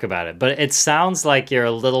you talk about it. But it sounds like you're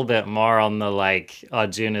a little bit more on the like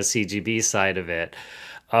Arjuna CGB side of it.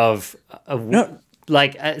 So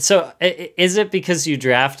is it because you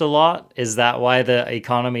draft a lot? Is that why the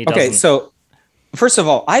economy doesn't? Okay, so first of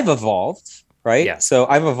all, I've evolved, right? Yeah. So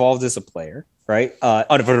I've evolved as a player, right?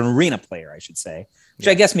 An arena player, I should say, which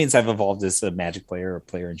I guess means I've evolved as a Magic player or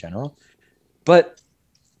player in general. But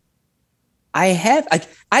I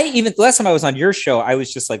even last time I was on your show, I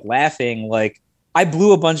was just like laughing, like I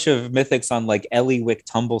blew a bunch of mythics on like Eliwick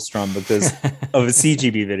Tumblestrum because of a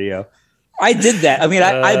CGB video. I did that. I mean,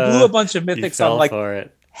 I blew a bunch of mythics on like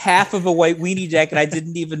half of a white weenie deck, and I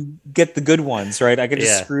didn't even get the good ones, right? I could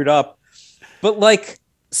just screwed up. But like,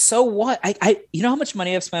 so what? You know how much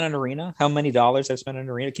money I've spent on Arena? How many dollars I've spent on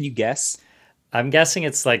Arena? Can you guess? I'm guessing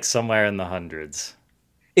it's like somewhere in the hundreds.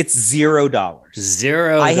 It's $0.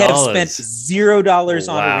 $0. I have spent $0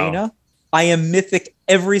 on Arena. I am mythic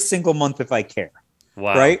every single month if I care.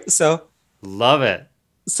 Wow. Right? So love it.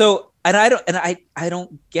 So and I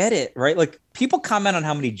don't get it, right? Like people comment on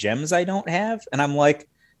how many gems I don't have, and I'm like,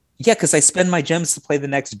 yeah, because I spend my gems to play the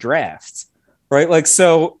next draft, right? Like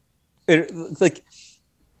so, like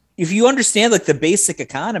if you understand like the basic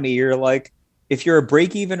economy, you're like, if you're a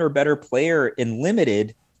break even or better player in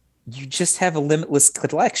limited, you just have a limitless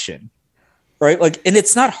collection, right? Like, and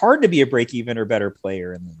it's not hard to be a break even or better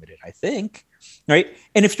player in limited, I think, right?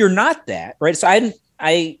 And if you're not that, right? So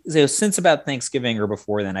since about Thanksgiving or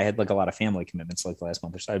before then, I had like a lot of family commitments like the last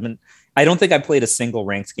month or so. I don't think I played a single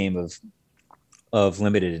ranked game of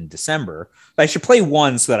limited in December, but I should play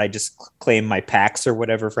one so that I just claim my packs or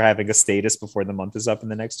whatever for having a status before the month is up in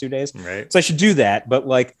the next 2 days. Right. So I should do that. But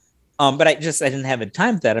like, but I didn't have the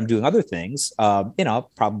time for that. I'm doing other things.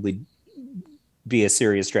 I'll probably be a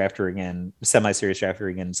serious drafter again, semi-serious drafter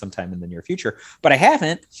again sometime in the near future, but I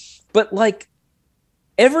haven't. But like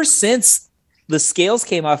ever since the scales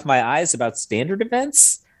came off my eyes about standard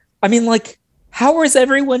events, I mean, like, how is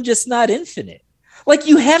everyone just not infinite? Like,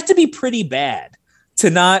 you have to be pretty bad to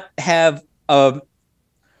not have a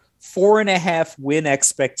 4.5 win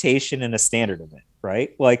expectation in a standard event,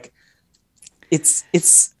 right? Like, that's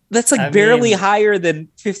like barely higher than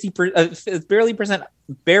 50%,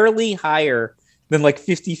 barely higher than like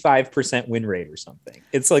 55% win rate or something.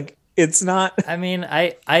 It's like, it's not. I mean,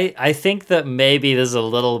 I think that maybe there's a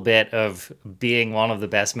little bit of being one of the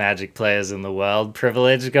best Magic players in the world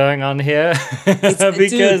privilege going on here.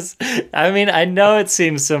 Because, I mean, I know it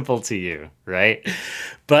seems simple to you, right?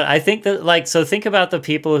 But I think that, like, so think about the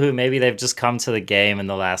people who maybe they've just come to the game in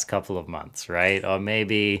the last couple of months, right? Or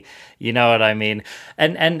maybe, you know what I mean?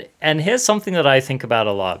 And here's something that I think about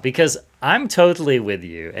a lot, because I'm totally with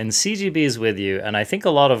you, and CGB is with you, and I think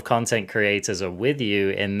a lot of content creators are with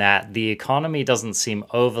you in that the economy doesn't seem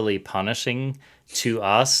overly punishing to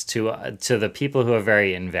us, to the people who are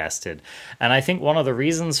very invested. And I think one of the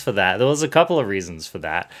reasons for that, there was a couple of reasons for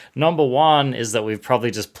that. Number one is that we've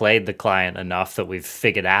probably just played the client enough that we've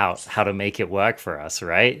figured out how to make it work for us,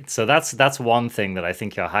 right? So that's one thing that I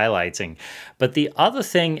think you're highlighting. But the other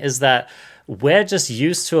thing is that we're just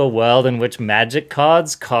used to a world in which Magic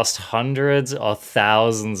cards cost hundreds or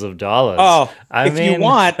thousands of dollars. Oh, if you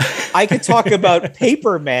want, I could talk about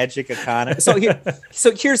paper Magic economy. So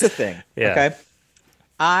here's the thing. Yeah. Okay.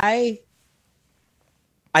 I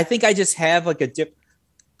think I just have like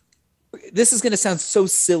this is going to sound so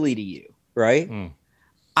silly to you, right?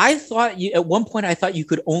 I thought at one point you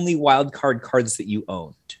could only wild card cards that you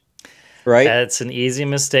owned. Right. It's an easy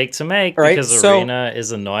mistake to make because Arena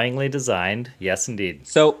is annoyingly designed. Yes, indeed.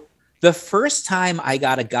 So the first time I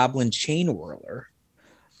got a Goblin Chain Whirler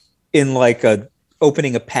in like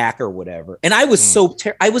opening a pack or whatever, and I was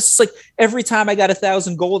I was like, every time I got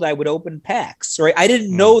 1,000 gold, I would open packs. Right. I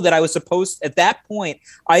didn't know that I was supposed at that point.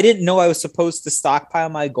 I didn't know I was supposed to stockpile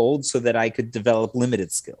my gold so that I could develop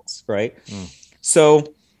limited skills. Right.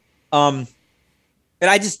 So Um, and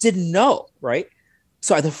I just didn't know, right?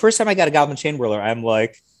 So the first time I got a Goblin Chain Whirler, I'm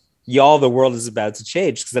like, y'all, the world is about to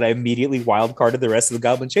change, because then I immediately wild carded the rest of the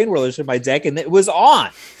Goblin Chain Whirlers in my deck, and it was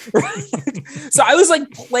on. Right? So I was like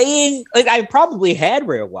playing, like I probably had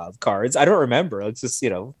rare wild cards. I don't remember. It's just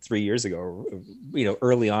 3 years ago,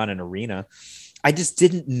 early on in Arena. I just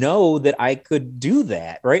didn't know that I could do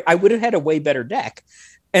that. Right? I would have had a way better deck.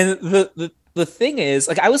 And the thing is,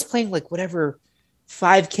 like, I was playing like whatever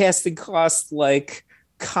 5 casting cost like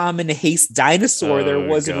common haste dinosaur there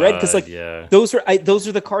was in red, because like those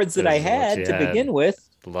are the cards that I had to begin with.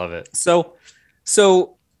 Love it. So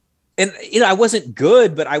and I wasn't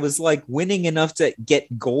good, but I was like winning enough to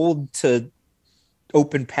get gold to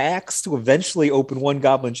open packs to eventually open one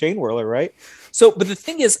Goblin Chain Whirler, right? So, but the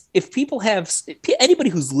thing is, if anybody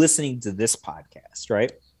who's listening to this podcast,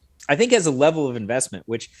 right, I think has a level of investment,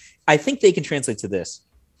 which I think they can translate to this: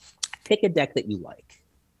 pick a deck that you like.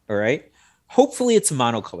 All right. Hopefully it's a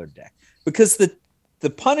monocolored deck, because the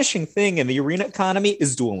punishing thing in the Arena economy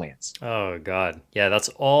is dual lands. Oh God. Yeah, that's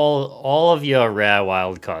all of your rare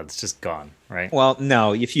wild cards just gone, right? Well,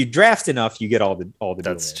 no, if you draft enough, you get all the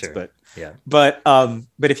that's dual true. Lands. But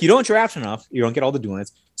if you don't draft enough, you don't get all the dual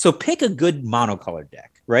lands. So pick a good monocolored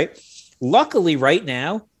deck, right? Luckily, right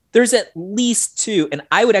now, there's at least 2, and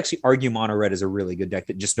I would actually argue mono red is a really good deck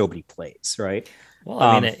that just nobody plays, right? Well,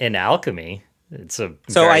 I mean, in Alchemy, it's a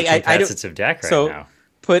very competitive deck right now.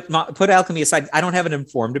 Put Alchemy aside. I don't have an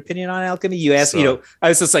informed opinion on Alchemy. You asked, I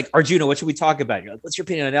was just like, Arjuna, what should we talk about? You're like, what's your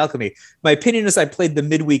opinion on Alchemy? My opinion is I played the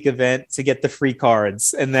midweek event to get the free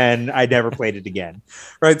cards, and then I never played it again.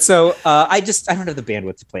 Right. So I don't have the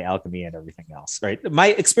bandwidth to play Alchemy and everything else. Right. My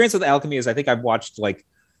experience with Alchemy is I think I've watched like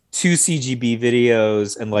 2 CGB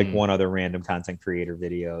videos and like one other random content creator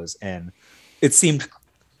videos, and it seemed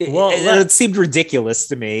it seemed ridiculous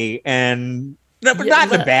to me, and but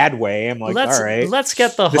not in a bad way. I'm like, all right, let's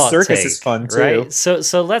get the hot take. The circus is fun too, right?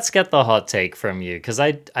 So let's get the hot take from you, because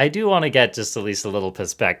I do want to get just at least a little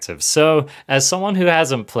perspective. So as someone who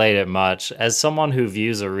hasn't played it much, as someone who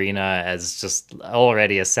views Arena as just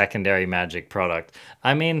already a secondary Magic product,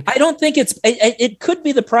 I mean, I don't think it could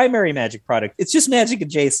be the primary Magic product. It's just Magic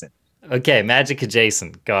adjacent. Okay, Magic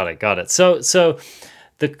adjacent. Got it. So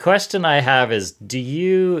the question I have is, do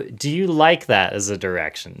you like that as a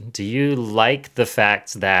direction? Do you like the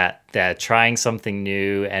fact that they're trying something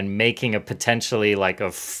new and making a potentially like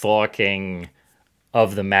a forking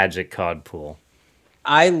of the Magic card pool?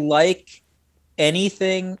 I like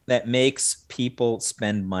anything that makes people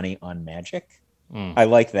spend money on Magic. I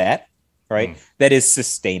like that, right? That is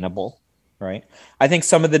sustainable, right? I think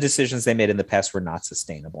some of the decisions they made in the past were not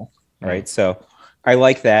sustainable, right? So I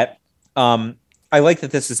like that. I like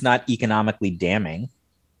that this is not economically damning.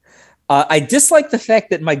 I dislike the fact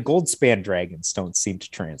that my Goldspan dragons don't seem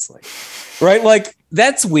to translate, right? Like,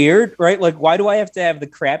 that's weird, right? Like, why do I have to have the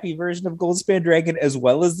crappy version of Goldspan dragon as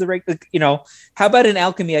well as the regular? How about in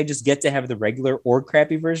Alchemy, I just get to have the regular or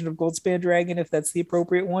crappy version of Goldspan dragon if that's the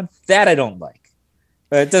appropriate one? That I don't like.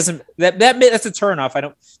 It doesn't. That's a turnoff. I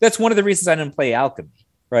don't. That's one of the reasons I didn't play Alchemy.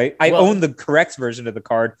 Right? I own the correct version of the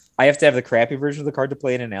card. I have to have the crappy version of the card to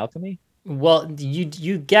play it in Alchemy. Well,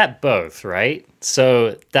 you get both, right?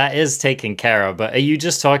 So that is taken care of. But are you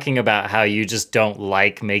just talking about how you just don't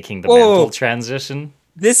like making the mental transition?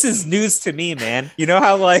 This is news to me, man. You know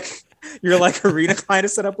how like you're like Arena kind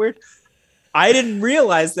of set up weird? I didn't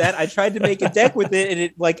realize that. I tried to make a deck with it, and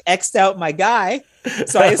it like X'd out my guy.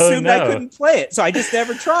 So I assumed I couldn't play it. So I just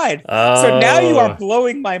never tried. So now you are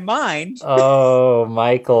blowing my mind. Oh,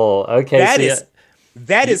 Michael. Okay.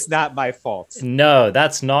 That is not my fault. No,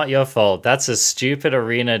 that's not your fault. That's a stupid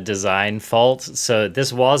Arena design fault. So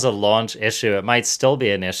this was a launch issue. It might still be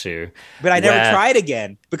an issue. But I never tried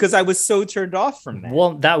again because I was so turned off from that.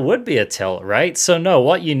 Well, that would be a tilt, right? So no,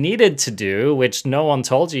 what you needed to do, which no one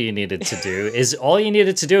told you needed to do, is all you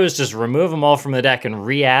needed to do is just remove them all from the deck and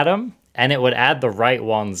re-add them, and it would add the right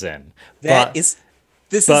ones in.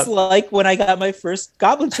 This is like when I got my first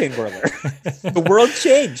Goblin Chain Whirler. The world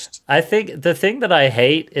changed. I think the thing that I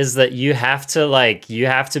hate is that you have to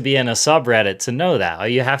be in a subreddit to know that, or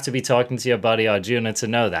you have to be talking to your buddy Arjuna to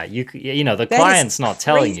know that. The client's not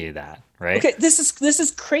telling you that, right? Okay, this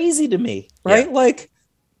is crazy to me, right? Yeah. Like,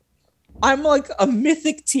 I'm like a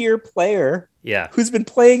mythic tier player who's been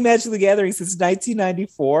playing Magic the Gathering since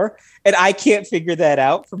 1994, and I can't figure that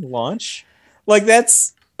out from launch. Like,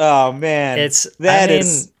 that's... Oh man,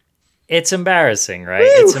 It's embarrassing, right? Woo!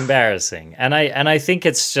 It's embarrassing. And I think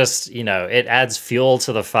it's just, it adds fuel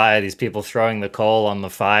to the fire. These people throwing the coal on the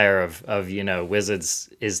fire of Wizards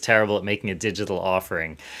is terrible at making a digital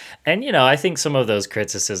offering. And, I think some of those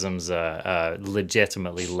criticisms are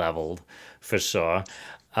legitimately leveled for sure.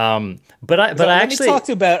 But I actually talk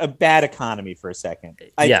to you about a bad economy for a second.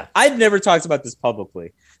 I've never talked about this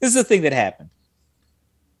publicly. This is the thing that happened.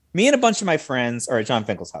 Me and a bunch of my friends are at John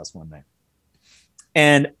Finkel's house one night.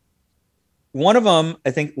 And one of them,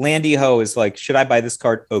 I think Landy Ho, is like, should I buy this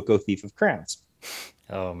card, Oko Thief of Crowns?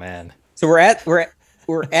 Oh man. So we're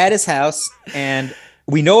at his house, and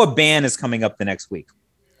we know a ban is coming up the next week.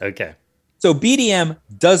 Okay. So BDM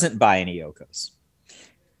doesn't buy any Okos.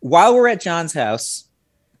 While we're at John's house,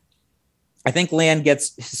 I think Land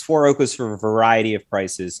gets his 4 Okos for a variety of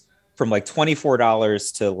prices from like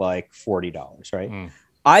 $24 to like $40, right? Mm.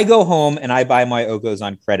 I go home and I buy my Okos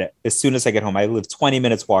on credit as soon as I get home. I live 20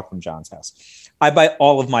 minutes walk from John's house. I buy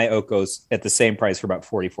all of my Okos at the same price for about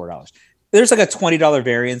 $44. There's like a $20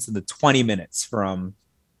 variance in the 20 minutes from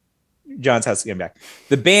John's house to get back.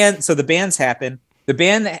 The bans happen. The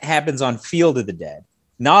ban happens on Field of the Dead,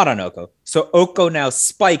 not on Oko. So Oko now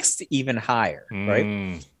spikes to even higher,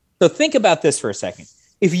 right? So think about this for a second.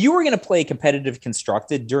 If you were going to play competitive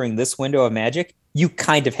constructed during this window of Magic, you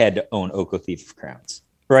kind of had to own Oko Thief of Crowns,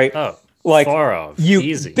 right? Oh, like far off. You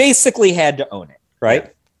Easy. Basically had to own it, right?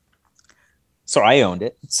 Yeah. So I owned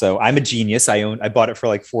it. So I'm a genius. I bought it for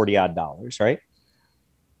like $40 odd, right?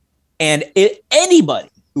 And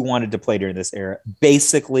anybody who wanted to play during this era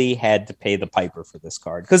basically had to pay the piper for this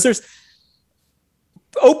card, because there's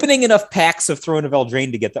opening enough packs of Throne of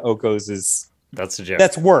Eldraine to get the Okos that's a joke.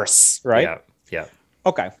 That's worse, right? Yeah.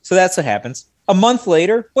 Okay, so that's what happens. A month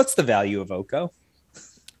later, what's the value of Oko?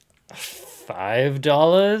 $5,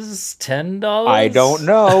 $10? I don't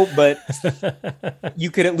know, but you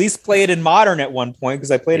could at least play it in Modern at one point, because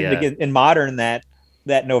I played it again in Modern that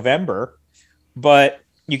November. But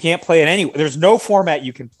you can't play it anywhere. There's no format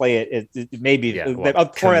you can play it. It maybe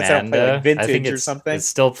formats that play like Vintage or something. It's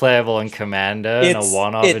still playable in Commander and a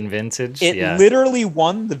one-off in Vintage. It literally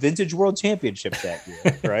won the Vintage World Championship that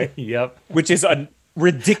year, right? Yep. Which is a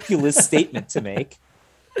ridiculous statement to make.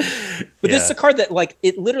 But this is a card that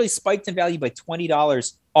it literally spiked in value by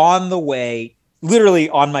 $20 on the way, literally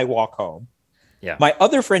on my walk home. Yeah. My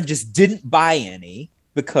other friend just didn't buy any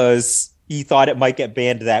because he thought it might get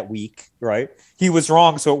banned that week, right? He was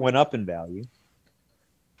wrong, so it went up in value.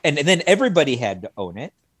 And then everybody had to own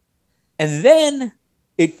it. And then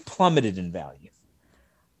it plummeted in value.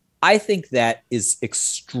 I think that is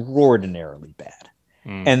extraordinarily bad.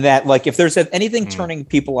 And that, if there's anything turning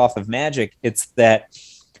people off of Magic, it's that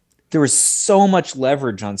there was so much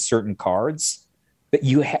leverage on certain cards that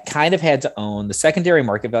you kind of had to own. The secondary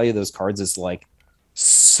market value of those cards is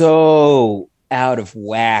so out of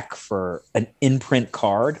whack for an imprint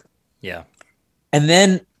card. Yeah. And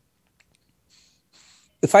then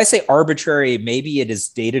if I say arbitrary, maybe it is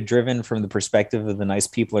data driven from the perspective of the nice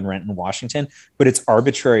people in Renton, Washington, but it's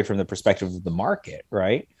arbitrary from the perspective of the market,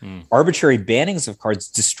 right? Arbitrary bannings of cards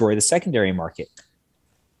destroy the secondary market.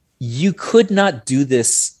 You could not do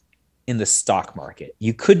this in the stock market.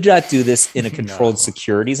 You could not do this in a controlled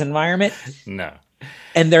securities environment. No.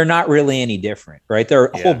 And they're not really any different, right? There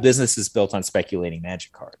are whole businesses built on speculating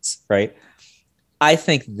Magic cards, right? I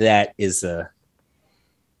think that is a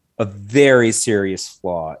very serious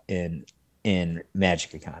flaw in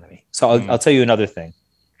Magic economy. So I'll tell you another thing.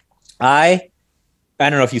 I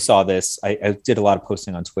don't know if you saw this. I did a lot of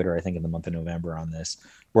posting on Twitter, I think in the month of November on this,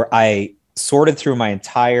 where I sorted through my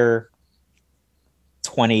entire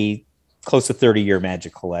close to 30-year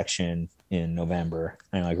Magic collection in November,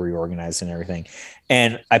 and reorganized and everything.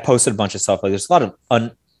 And I posted a bunch of stuff. There's a lot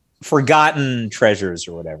of forgotten treasures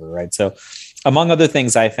or whatever, right? So among other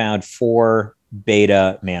things, I found 4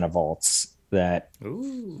 beta mana vaults that,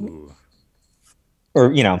 so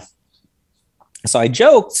I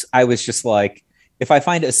joked, I was just like, if I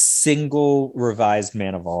find a single revised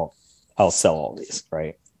mana vault, I'll sell all these,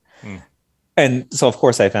 right? And so of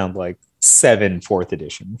course I found 7 4th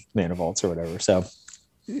edition mana vaults or whatever. So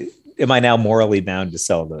am I now morally bound to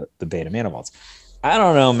sell the beta mana vaults? I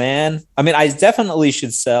don't know, man. I mean, I definitely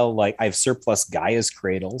should sell, I have surplus Gaia's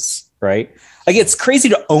Cradles, right? It's crazy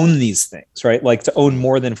to own these things, right? To own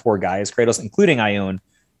more than 4 Gaia's Cradles, including I own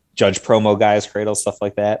Judge Promo Gaia's Cradles, stuff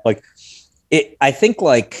like that. I think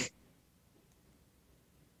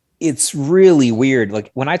it's really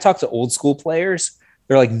weird. When I talk to old school players,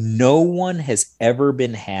 they're no one has ever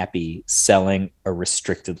been happy selling a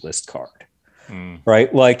restricted list card,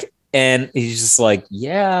 right? And he's just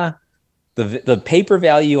yeah, the paper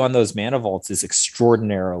value on those mana vaults is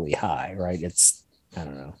extraordinarily high, right? It's, I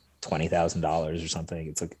don't know, $20,000 or something.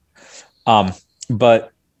 It's like,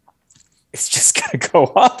 but it's just gonna go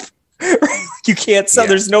up. Right? You can't sell.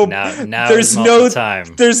 There's no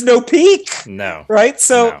time. There's no peak. No. Right.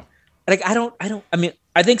 So like I mean,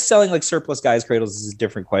 I think selling like surplus guys cradles is a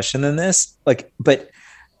different question than this. Like, but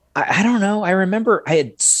I don't know. I remember I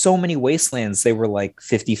had so many Wastelands. They were like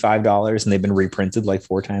 $55 and they've been reprinted like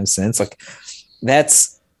 4 times since. Like that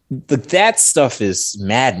stuff is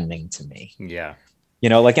maddening to me. Yeah. You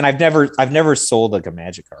know, like, and I've never sold like a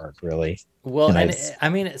Magic card really. Well, and I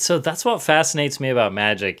mean, so that's what fascinates me about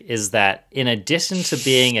Magic is that in addition to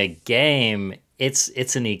being a game,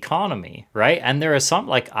 it's an economy, right? And there are some,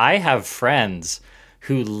 like, I have friends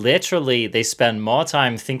who literally, they spend more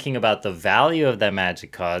time thinking about the value of their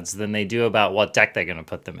Magic cards than they do about what deck they're going to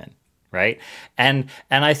put them in, right? And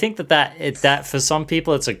I think that for some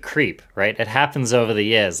people it's a creep, right? It happens over the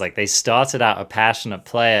years. Like, they started out a passionate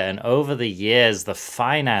player, and over the years, the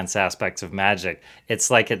finance aspect of Magic, it's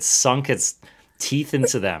like it's sunk its teeth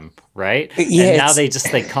into them, right? Yeah, and now they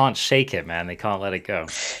can't shake it, man. They can't let it go.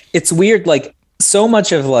 It's weird. Like, so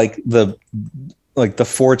much of like the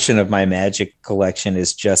fortune of my Magic collection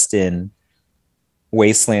is just in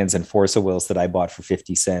Wastelands and Force of Wills that I bought for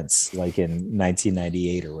 50 cents, like in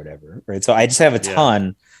 1998 or whatever. Right. So I just have a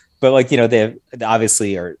ton, but like, you know, they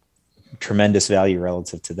obviously are tremendous value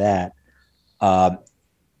relative to that.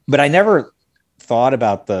 But I never thought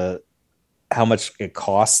about how much it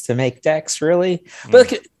costs to make decks really.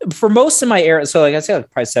 But like, for most of my era, so like I say, like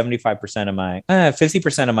probably 75% of my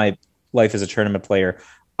 50% of my life as a tournament player,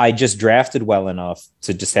 I just drafted well enough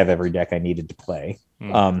to just have every deck I needed to play.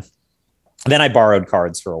 Then I borrowed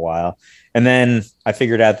cards for a while, and then I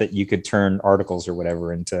figured out that you could turn articles or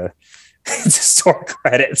whatever into store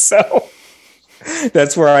credit. So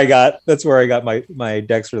that's where I got my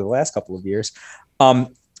decks for the last couple of years.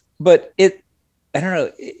 But I don't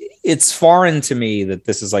know. It's foreign to me that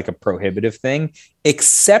this is like a prohibitive thing,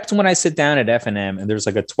 except when I sit down at F&M and there's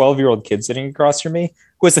like a 12-year-old kid sitting across from me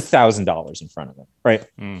who has $1,000 in front of him. Right.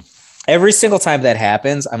 Every single time that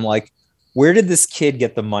happens, I'm like, where did this kid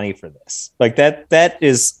get the money for this? Like that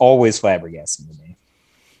is always flabbergasting to me.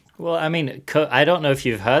 Well, I mean, I don't know if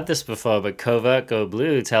you've heard this before, but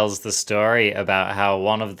CovertGoBlue tells the story about how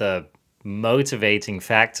one of the motivating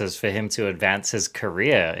factors for him to advance his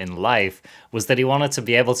career in life was that he wanted to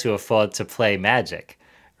be able to afford to play Magic.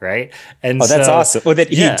 Right. And that's awesome. Well, that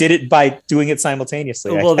he did it by doing it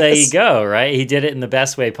simultaneously. Well, there you go. Right. He did it in the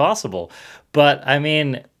best way possible. But I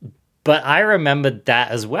mean, I remembered that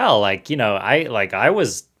as well. Like, you know, I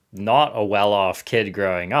was not a well-off kid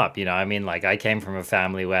growing up. You know, I mean, like, I came from a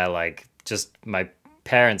family where like just my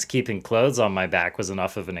parents keeping clothes on my back was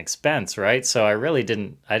enough of an expense. Right. So I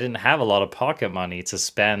didn't have a lot of pocket money to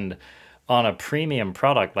spend on a premium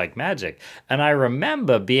product like Magic. And I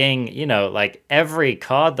remember being, you know, like every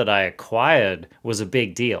card that I acquired was a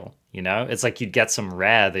big deal. You know, it's like you'd get some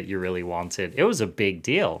rare that you really wanted. It was a big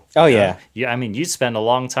deal. Oh, yeah. I mean, you'd spend a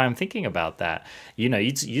long time thinking about that. You know,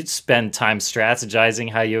 you'd spend time strategizing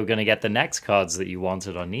how you were going to get the next cards that you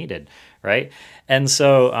wanted or needed, right? And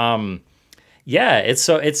so,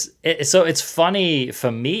 it's funny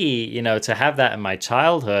for me, you know, to have that in my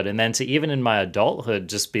childhood and then to even in my adulthood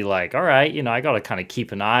just be like, all right, you know, I got to kind of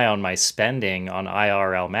keep an eye on my spending on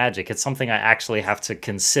IRL Magic. It's something I actually have to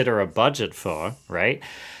consider a budget for, right?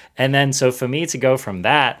 And then so for me to go from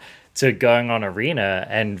that to going on Arena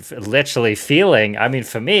and literally feeling, I mean,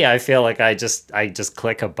 for me, I feel like I just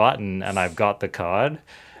click a button and I've got the card.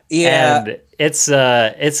 Yeah. And it's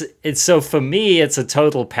so for me, it's a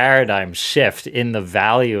total paradigm shift in the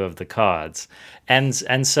value of the cards. And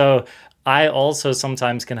so I also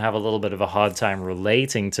sometimes can have a little bit of a hard time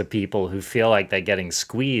relating to people who feel like they're getting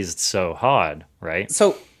squeezed so hard, right?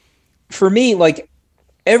 So for me, like,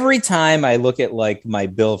 every time I look at like my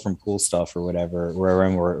bill from Cool Stuff or whatever, wherever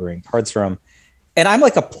I'm ordering cards from, and I'm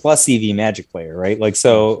like a plus EV Magic player, right? Like,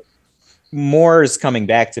 so more is coming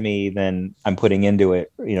back to me than I'm putting into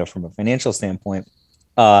it, you know, from a financial standpoint.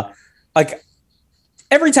 Like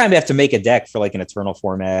every time I have to make a deck for like an Eternal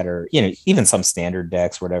format or, you know, even some standard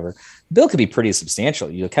decks or whatever, the bill could be pretty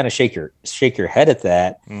substantial. You kind of shake your head at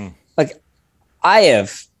that. Like, I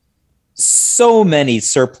have so many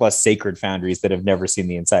surplus Sacred Foundries that have never seen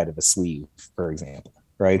the inside of a sleeve, for example.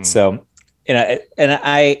 Right. So,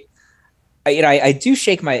 I do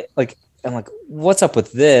shake my, like, I'm like, what's up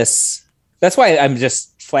with this? That's why I'm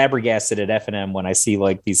just flabbergasted at F&M when I see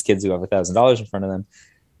like these kids who have $1,000 in front of them.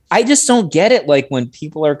 I just don't get it. Like, when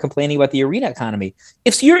people are complaining about the Arena economy,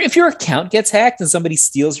 if your account gets hacked and somebody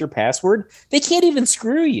steals your password, they can't even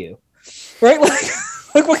screw you. right?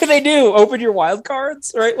 Like what can they do? Open your wild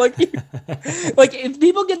cards, right? Like if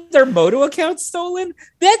people get their Moto accounts stolen,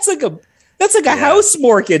 that's like a house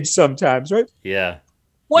mortgage sometimes, right? Yeah.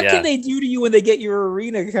 What can they do to you when they get your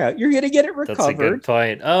arena account? You're gonna get it recovered. That's a good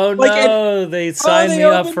point. Oh like, no, they signed me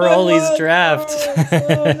up for all these drafts.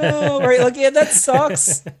 Oh no, right? Like, yeah, that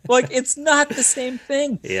sucks. Like, it's not the same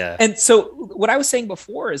thing. Yeah. And so what I was saying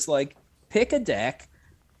before is like, pick a deck,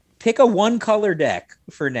 pick a one color deck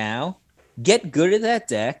for now, get good at that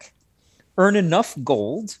deck, earn enough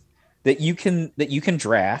gold that you can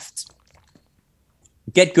draft,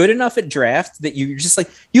 get good enough at draft that you're just like,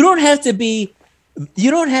 you don't have to be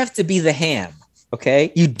the ham.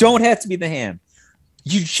 Okay. You don't have to be the ham.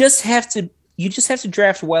 You just have to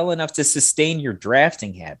draft well enough to sustain your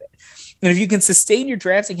drafting habit. And if you can sustain your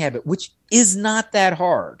drafting habit, which is not that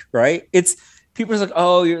hard, right? It's people are like,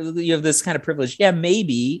 oh, you have this kind of privilege. Yeah,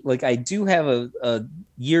 maybe. Like, I do have a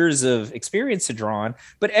years of experience to draw on,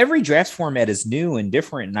 but every draft format is new and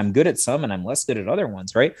different, and I'm good at some and I'm less good at other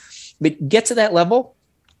ones, right? But get to that level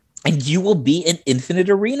and you will be an infinite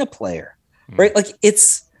arena player, right? Like,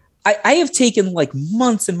 I have taken like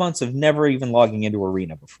months and months of never even logging into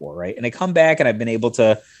arena before, right? And I come back and I've been able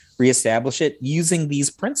to reestablish it using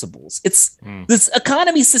these principles. It's this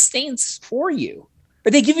economy sustains for you. Or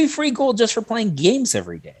they give you free gold just for playing games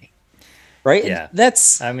every day, right? Yeah,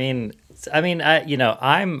 that's. I'm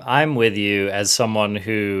with you as someone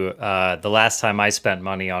who the last time I spent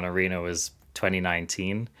money on Arena was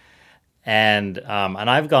 2019, and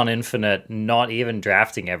I've gone infinite, not even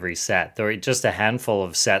drafting every set. There were just a handful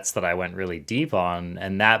of sets that I went really deep on,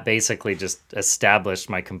 and that basically just established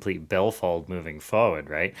my complete billfold moving forward,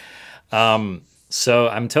 right? So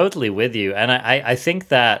I'm totally with you. And I think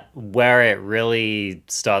that where it really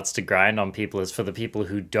starts to grind on people is for the people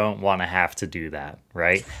who don't want to have to do that,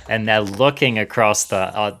 right? And they're looking across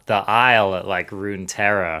the aisle at like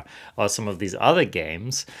Runeterra or some of these other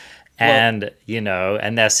games, and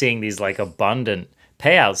and they're seeing these like abundant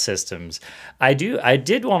payout systems. I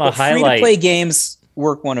did want to highlight free-to-play games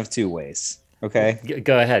work one of two ways. Okay,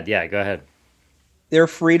 go ahead. Yeah, go ahead. They're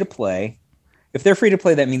free to play. If they're free to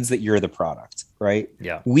play, that means that you're the product, right?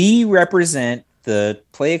 Yeah. We represent the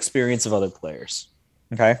play experience of other players.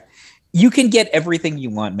 Okay. You can get everything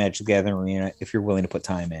you want in Magic the Gathering Arena if you're willing to put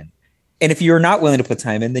time in. And if you're not willing to put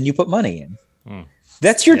time in, then you put money in.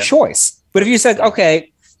 That's your choice. But if you said,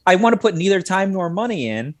 okay, I want to put neither time nor money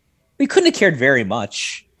in, we couldn't have cared very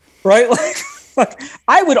much, right? Like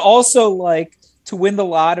I would also like to win the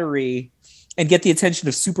lottery and get the attention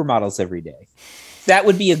of supermodels every day. That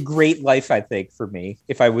would be a great life, I think, for me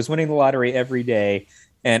if I was winning the lottery every day.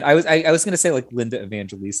 And I was going to say like Linda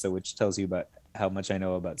Evangelista, which tells you about how much I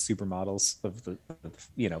know about supermodels of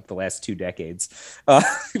the last 2 decades. But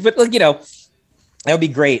like, that would be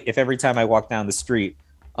great if every time I walk down the street,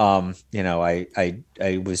 I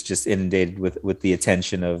was just inundated with the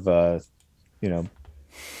attention of,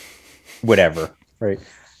 whatever. Right.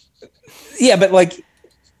 Yeah. But like,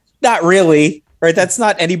 not really. Right. That's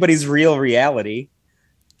not anybody's real reality.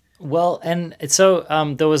 Well, and so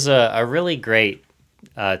there was a really great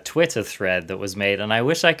Twitter thread that was made, and I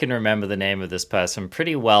wish I can remember the name of this person,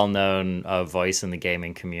 pretty well-known voice in the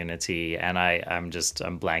gaming community, and I'm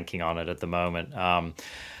blanking on it at the moment.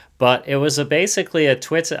 But it was basically a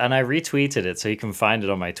Twitter, and I retweeted it, so you can find it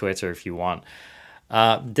on my Twitter if you want.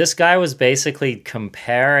 This guy was basically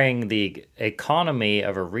comparing the economy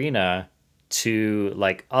of Arena to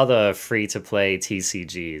like other free-to-play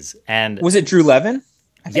TCGs. And was it Drew Levin?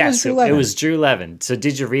 Yes, it was Drew Levin. So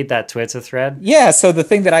did you read that Twitter thread? Yeah. So the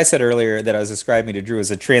thing that I said earlier that I was ascribing to Drew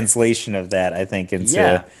is a translation of that, I think,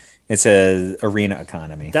 into arena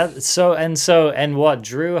economy. And what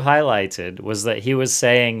Drew highlighted was that he was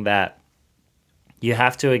saying that you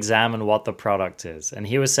have to examine what the product is. And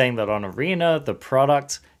he was saying that on Arena, the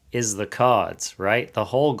product is the cards, right? The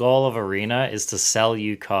whole goal of Arena is to sell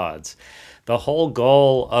you cards. The whole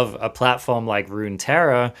goal of a platform like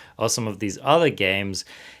Runeterra or some of these other games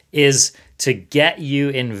is to get you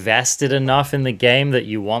invested enough in the game that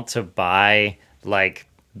you want to buy like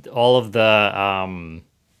all of the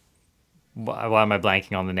why am I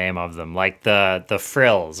blanking on the name of them? Like the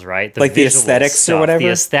frills, right? Like the aesthetics stuff, or whatever. The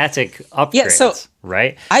aesthetic upgrades, yeah, so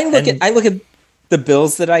right? I look at the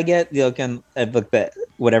bills that I get, at like the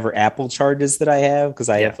whatever Apple charges that I have, because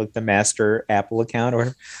I have like the master Apple account or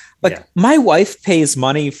whatever. Like my wife pays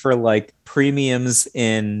money for like premiums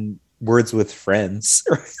in Words with Friends.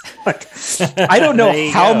 Like I don't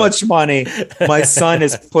know how much money my son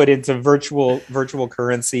has put into virtual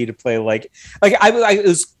currency to play. Like it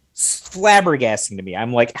was flabbergasting to me.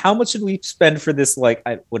 I'm like, how much did we spend for this? Like,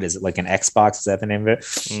 what is it? Like an Xbox? Is that the name of it?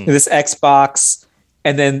 This Xbox,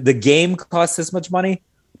 and then the game costs this much money,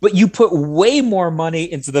 but you put way more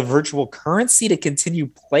money into the virtual currency to continue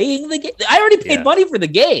playing the game. I already paid money for the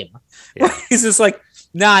game. Yeah. Right? He's just like,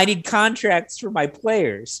 nah, I need contracts for my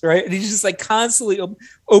players, right? And he's just like constantly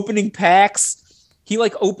opening packs. He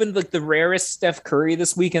like opened like the rarest Steph Curry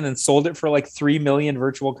this week and then sold it for like 3 million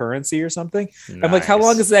virtual currency or something. Nice. I'm like, how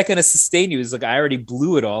long is that going to sustain you? He's like, I already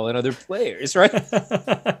blew it all in other players, right?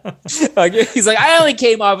 Like, he's like, I only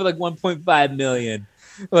came off with like 1.5 million.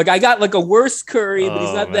 Like, I got like a worse Curry, but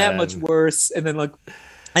he's not that much worse. And then like,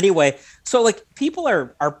 anyway, so like people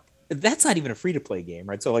are that's not even a free-to-play game,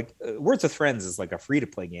 right? So like Words with Friends is like a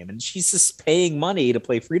free-to-play game, and she's just paying money to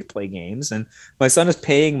play free-to-play games, and my son is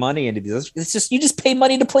paying money into these. It's just, you just pay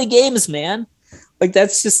money to play games, man. Like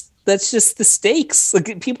that's just the stakes.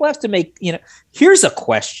 Like people have to make, here's a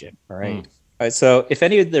question. All right. All right. So if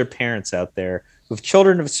any of their parents out there with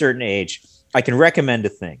children of a certain age, I can recommend a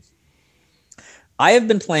thing. I have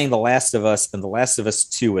been playing The Last of Us and The Last of Us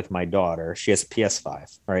 2 with my daughter. She has a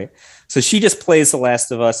PS5, right? So she just plays The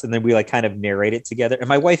Last of Us, and then we like kind of narrate it together. And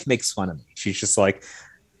my wife makes fun of me. She's just like,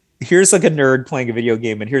 here's like a nerd playing a video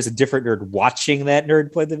game, and here's a different nerd watching that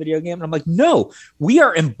nerd play the video game. And I'm like, no, we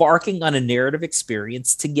are embarking on a narrative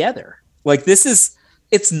experience together. Like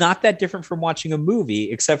it's not that different from watching a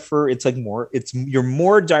movie, except for you're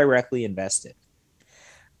more directly invested.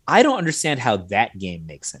 I don't understand how that game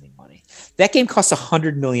makes any money. That game costs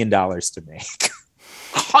 $100 million to make.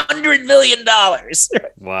 $100 million.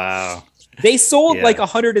 Wow. They sold like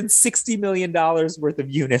 $160 million worth of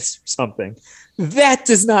units or something. That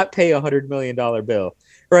does not pay $100 million bill,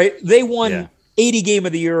 right? They won 80 Game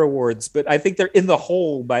of the Year awards, but I think they're in the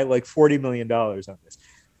hole by like $40 million on this.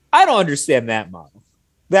 I don't understand that model.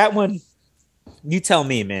 That one, you tell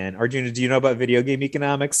me, man. Arjuna, do you know about video game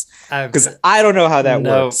economics? Because I don't know how that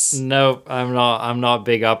works. Nope, I'm not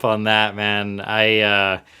big up on that, man.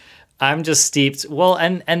 I'm just steeped. Well,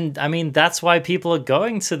 and I mean that's why people are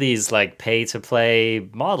going to these like pay to play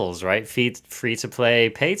models, right? Free to play,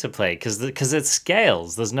 pay to play, because it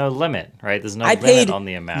scales. There's no limit, right? There's no limit on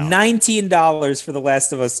the amount. $19 for The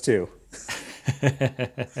Last of Us 2.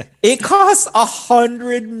 It costs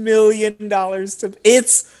 $100 million to.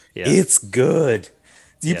 It's good.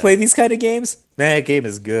 Do you play these kind of games? That game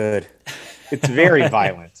is good. It's very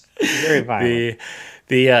violent. Very violent.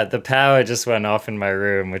 The power just went off in my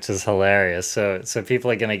room, which is hilarious. So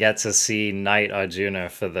people are gonna get to see Night Arjuna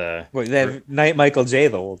for the Night Michael J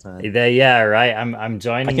the whole time. Yeah, right. I'm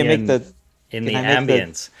joining in the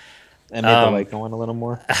ambience. I made the light go on a little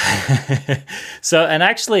more. So, and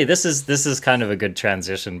actually, this is kind of a good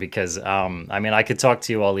transition because, I mean, I could talk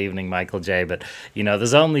to you all evening, Michael J, but,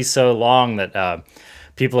 there's only so long that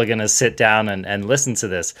people are going to sit down and listen to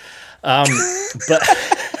this. But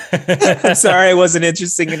I'm sorry I wasn't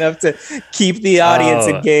interesting enough to keep the audience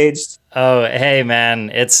engaged. Oh, hey, man,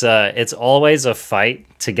 it's always a fight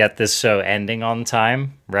to get this show ending on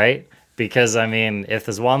time, right? Because, I mean, if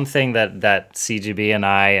there's one thing that CGB and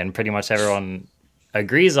I and pretty much everyone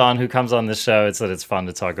agrees on who comes on this show, it's that it's fun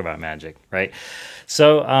to talk about Magic, right?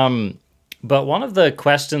 So, but one of the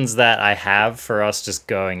questions that I have for us just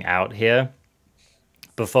going out here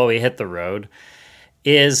before we hit the road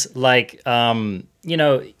is like,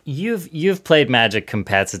 you've played Magic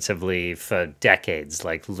competitively for decades,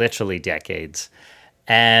 like literally decades.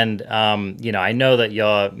 And, I know that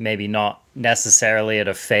you're maybe not necessarily at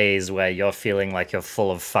a phase where you're feeling like you're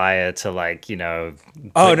full of fire to like, oh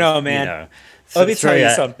no, man. Let me tell you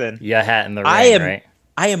something. Your hat in the ring, right?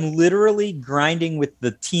 I am literally grinding with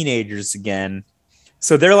the teenagers again.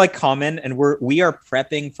 So they're like coming and we are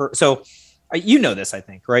prepping for, so you know this, I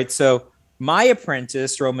think, right? So my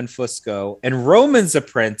apprentice, Roman Fusco, and Roman's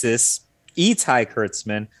apprentice, Itai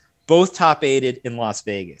Kurtzman, both top aided in Las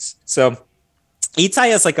Vegas. So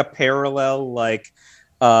Itai has like a parallel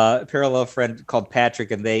friend called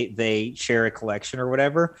Patrick, and they share a collection or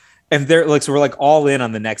whatever. And they're like, so we're like all in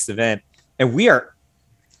on the next event, and we are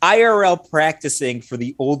IRL practicing for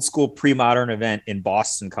the old school pre-modern event in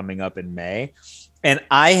Boston coming up in May. And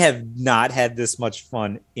I have not had this much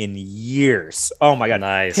fun in years. Oh my God.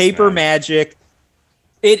 Nice, Paper man. Magic.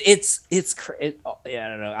 I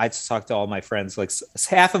don't know. I just talked to all my friends. Like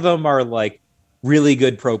half of them are like really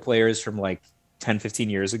good pro players from like 10, 15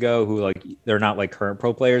 years ago who like, they're not like current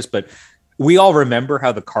pro players, but we all remember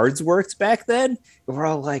how the cards worked back then. We're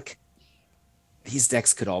all like, these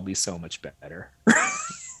decks could all be so much better.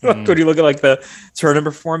 When you look at like the tournament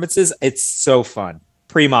performances, it's so fun.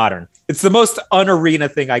 pre-modern. It's the most un-arena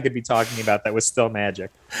thing I could be talking about that was still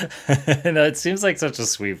Magic. No, it seems like such a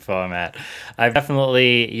sweet format. I've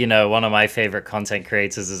definitely, one of my favorite content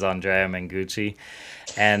creators is Andrea Mengucci.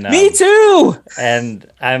 And me too.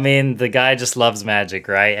 And I mean, the guy just loves Magic,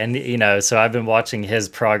 right? And so I've been watching his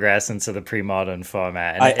progress into the pre-modern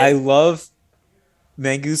format. And I love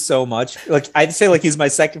Mengu so much. Like, I'd say like he's my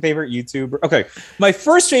second favorite YouTuber. Okay, my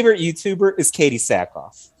first favorite YouTuber is Katie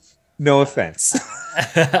Sackhoff. No offense.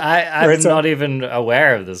 I'm not even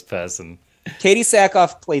aware of this person. Katie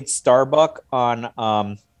Sackhoff played Starbuck on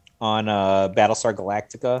Battlestar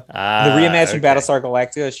Galactica. The reimagined Battlestar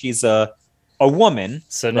Galactica. She's a woman,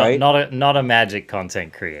 so right? not a Magic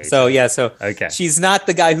content creator. So okay, she's not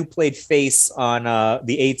the guy who played Face on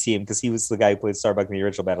the A-Team, because he was the guy who played Starbuck in the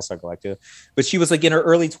original Battlestar Galactica. But she was like in her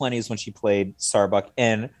early 20s when she played Starbuck,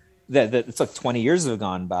 and that it's like 20 years have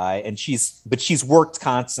gone by, and she's worked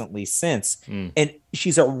constantly since. And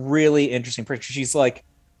she's a really interesting person. She's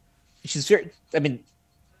very, I mean,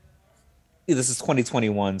 this is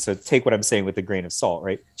 2021, so take what I'm saying with a grain of salt,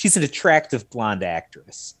 right? She's an attractive blonde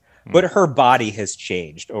actress. But her body has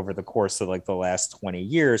changed over the course of like the last 20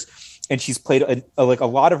 years. And she's played a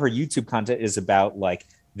lot of her YouTube content is about like,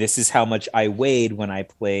 this is how much I weighed when I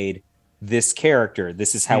played this character.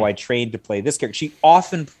 This is how I trained to play this character. She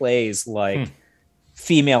often plays like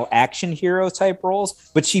female action hero type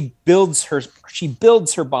roles, but she builds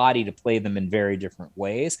her body to play them in very different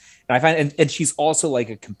ways. And I find, and she's also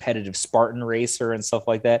like a competitive Spartan racer and stuff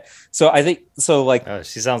like that. So I think,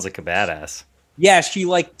 she sounds like a badass. Yeah, she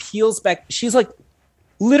like peels back. She's like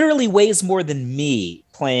literally weighs more than me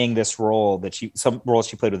playing this role some roles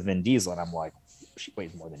she played with Vin Diesel. And I'm like, she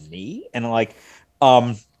weighs more than me. And like,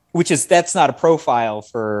 that's not a profile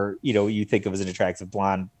for, you think of as an attractive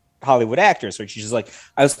blonde Hollywood actress, right? She's just like,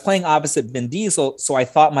 I was playing opposite Vin Diesel, so I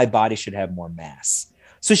thought my body should have more mass.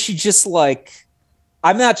 So she just like,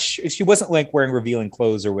 I'm not sure, she wasn't like wearing revealing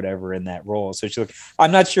clothes or whatever in that role. So she's like,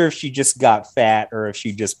 I'm not sure if she just got fat or if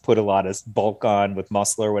she just put a lot of bulk on with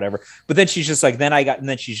muscle or whatever. But then she's just like, and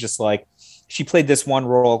then she's just like, she played this one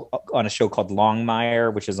role on a show called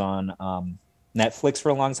Longmire, which is on Netflix for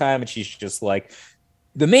a long time. And she's just like,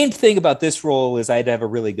 the main thing about this role is I had to have a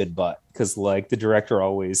really good butt, because like the director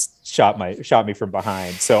always shot me from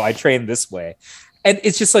behind. So I trained this way. And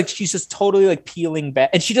it's just like, she's just totally like peeling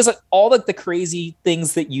back. And she does like all like the crazy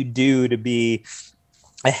things that you do to be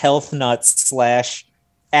a health nut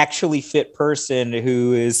 / actually fit person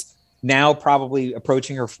who is now probably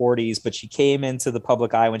approaching her 40s, but she came into the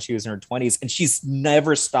public eye when she was in her 20s, and she's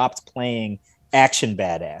never stopped playing action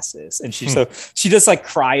badasses. And she does like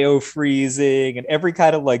cryo freezing and every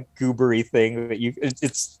kind of like goobery thing that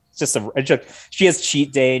it's just she has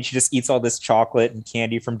cheat day, and she just eats all this chocolate and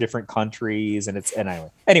candy from different countries. And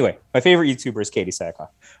anyway, my favorite YouTuber is Katie Sackhoff.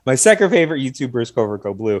 My second favorite YouTuber is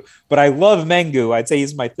CovertGoBlue, but I love Mengu. I'd say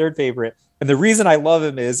he's my third favorite. And the reason I love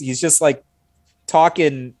him is he's just like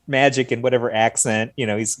talking Magic in whatever accent,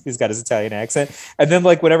 he's got his Italian accent. And then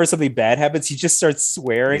like whenever something bad happens, he just starts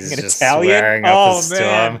swearing in Italian. Oh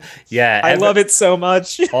man. Yeah. I love it so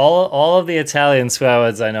much. All of the Italian swear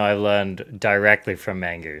words I know I've learned directly from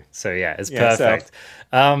Mengu. So yeah, it's perfect.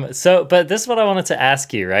 But this is what I wanted to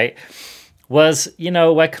ask you, right? Was,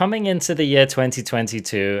 we're coming into the year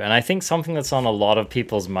 2022, and I think something that's on a lot of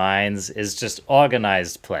people's minds is just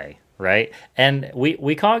organized play. Right. And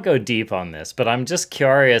we can't go deep on this, but I'm just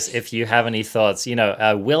curious if you have any thoughts.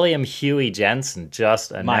 William Huey Jensen just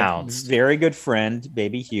announced. My very good friend,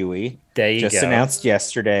 Baby Huey. There you just go. Announced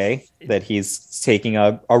yesterday that he's taking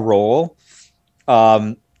a role.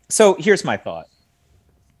 So here's my thought.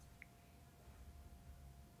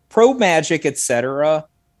 Pro Magic, etc.,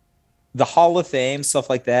 the Hall of Fame, stuff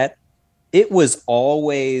like that, it was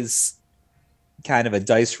always kind of a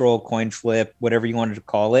dice roll, coin flip, whatever you wanted to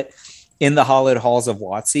call it, in the hallowed halls of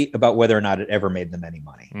WotC about whether or not it ever made them any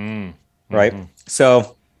money. Right.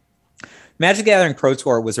 So Magic the Gathering Pro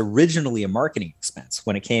Tour was originally a marketing expense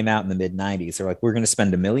when it came out in the mid 90s. They're like, we're going to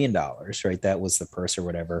spend $1 million, right? That was the purse or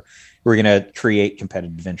whatever. We're going to create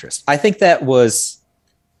competitive interest. I think that was,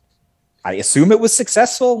 I assume it was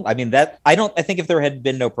successful. I mean, I think if there had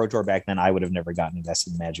been no Pro Tour back then, I would have never gotten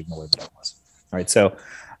invested in Magic in the way that I was. All right. So,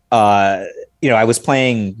 I was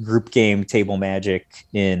playing group game table Magic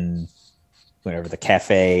in the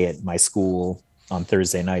cafe at my school on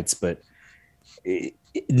Thursday nights, but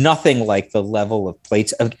nothing like the level of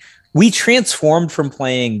plates. We transformed from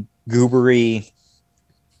playing goobery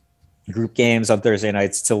group games on Thursday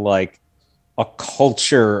nights to like a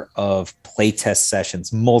culture of playtest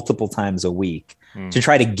sessions multiple times a week to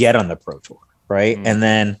try to get on the Pro Tour. Right. And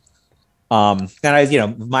then And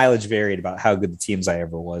I, mileage varied about how good the teams I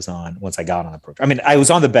ever was on once I got on the program. I mean, I was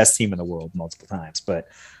on the best team in the world multiple times, but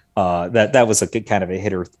that was a good kind of a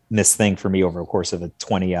hit or miss thing for me over the course of a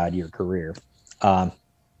 20 odd year career. That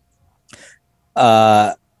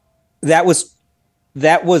was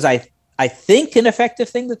I think an effective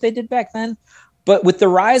thing that they did back then, but with the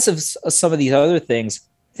rise of some of these other things,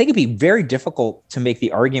 I think it'd be very difficult to make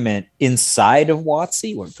the argument inside of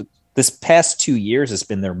WotC. This past 2 years has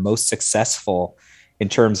been their most successful in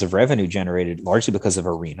terms of revenue generated, largely because of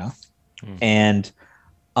Arena. And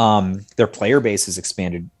their player base has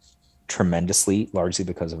expanded tremendously, largely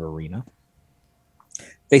because of Arena.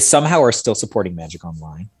 They somehow are still supporting Magic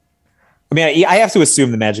Online. I mean, I have to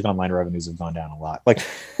assume the Magic Online revenues have gone down a lot. Like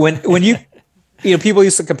when you people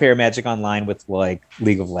used to compare Magic Online with like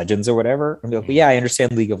League of Legends or whatever. I'm like, yeah, I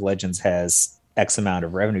understand League of Legends has X amount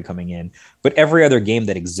of revenue coming in, but every other game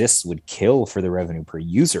that exists would kill for the revenue per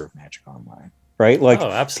user of Magic Online, right? Like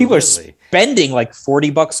people are spending like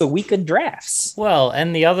 $40 a week in drafts. Well,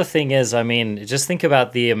 and the other thing is, I mean, just think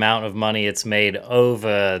about the amount of money it's made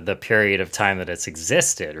over the period of time that it's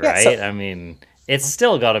existed, right? Yeah, I mean, it's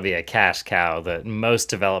still got to be a cash cow that most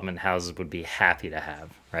development houses would be happy to have,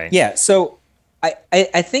 right? Yeah. So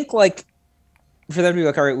I think like for them to be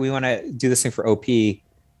like, all right, we want to do this thing for OP,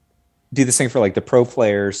 do this thing for like the pro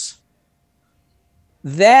players.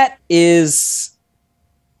 That is,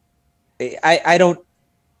 I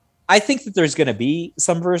think that there's going to be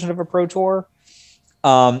some version of a pro tour.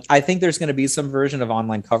 I think there's going to be some version of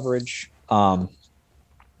online coverage. And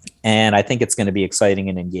I think it's going to be exciting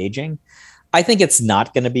and engaging. I think it's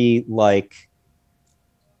not going to be like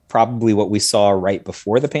probably what we saw right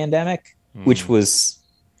before the pandemic, which was,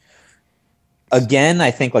 again,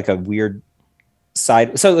 I think like a weird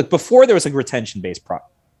side. So like before there was like retention based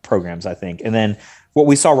programs, I think. And then what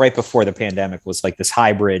we saw right before the pandemic was like this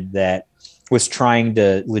hybrid that was trying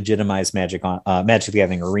to legitimize Magic the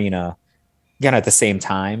Gathering Arena again at the same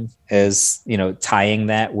time as, tying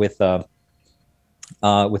that with pro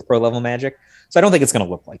level Magic. So I don't think it's going to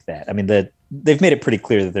look like that. I mean, they've made it pretty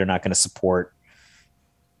clear that they're not going to support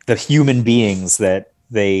the human beings that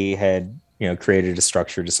they had, created a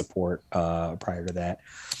structure to support prior to that.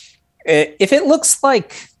 If it looks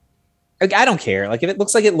like, I don't care. Like if it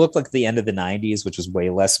looks like it looked like the end of the 90s, which was way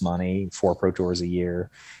less money, 4 Pro Tours a year,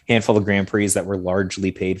 handful of Grand Prix that were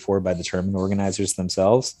largely paid for by the tournament organizers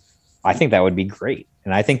themselves, I think that would be great.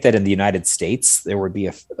 And I think that in the United States, there would be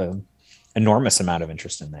a enormous amount of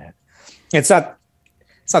interest in that. It's not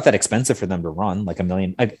that expensive for them to run, like $1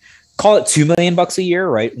 million. I call it $2 million a year,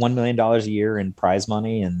 right? $1 million a year in prize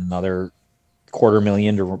money and another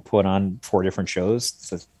 $250,000 to put on 4 different shows.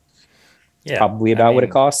 So probably about what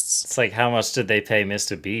it costs. It's like, how much did they pay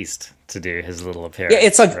Mr. Beast to do his little appearance? Yeah,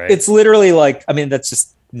 it's like, right? It's literally like, I mean, that's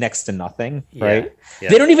just next to nothing, right? Yeah.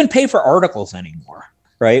 They don't even pay for articles anymore,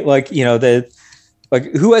 right? Like,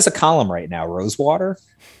 who has a column right now? Rosewater?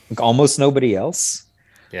 Like almost nobody else.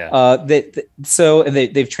 Yeah. They've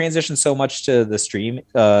transitioned so much to the stream,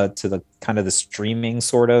 to the kind of the streaming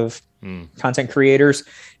sort of content creators,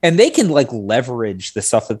 and they can like leverage the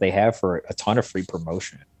stuff that they have for a ton of free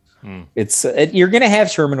promotion. It's you're going to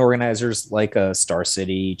have tournament organizers like Star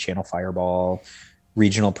City, Channel Fireball,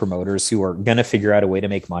 regional promoters who are going to figure out a way to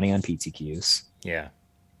make money on PTQs. Yeah.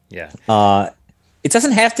 It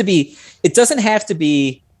doesn't have to be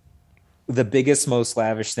the biggest, most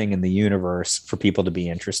lavish thing in the universe for people to be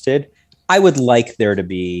interested. I would like there to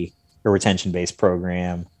be a retention-based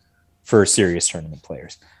program for serious tournament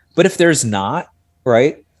players. But if there's not,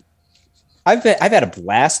 right? I've had a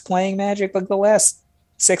blast playing Magic like the last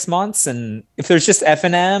 6 months, and if there's just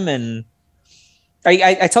F&M, and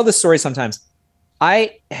I tell this story sometimes.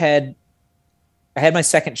 I had my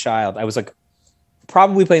second child. I was like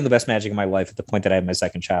probably playing the best Magic in my life at the point that I had my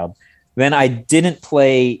second child. Then I didn't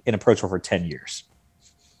play in a Pro Tour for 10 years.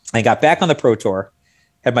 I got back on the Pro Tour,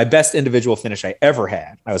 had my best individual finish I ever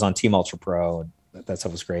had. I was on Team Ultra Pro, and that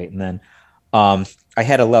stuff was great. And then I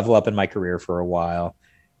had a level up in my career for a while.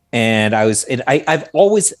 And I've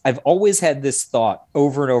always had this thought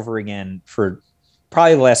over and over again for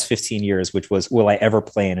probably the last 15 years, which was, will I ever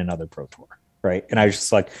play in another Pro Tour? Right. And I was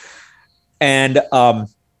just like, and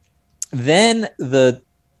then the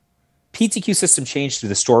PTQ system changed to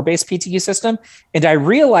the store-based PTQ system. And I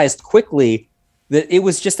realized quickly that it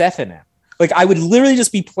was just F&M. Like I would literally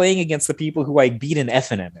just be playing against the people who I beat in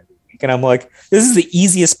F&M every week. And I'm like, this is the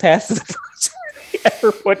easiest path to the Pro Tour they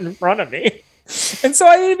ever put in front of me. And so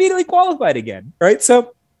I immediately qualified again. Right.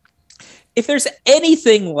 So if there's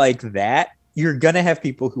anything like that, you're going to have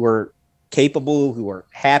people who are capable, who are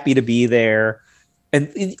happy to be there.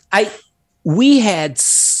 And we had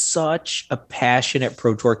such a passionate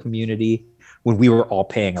Pro Tour community when we were all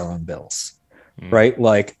paying our own bills, right?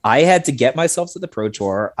 Like I had to get myself to the Pro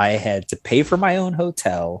Tour. I had to pay for my own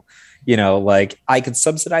hotel. You know, like I could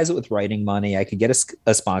subsidize it with writing money. I could get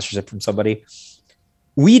a sponsorship from somebody.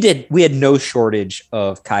 We had no shortage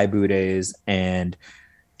of Kai Buddes and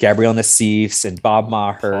Gabriel Nassifs and Bob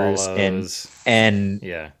Mahers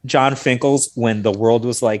and John Finkel's when the world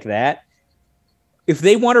was like that. If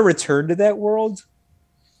they want to return to that world,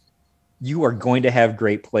 you are going to have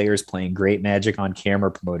great players playing great Magic on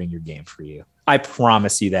camera, promoting your game for you. I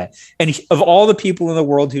promise you that. And of all the people in the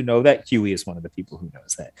world who know that, Huey is one of the people who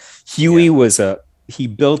knows that. Huey he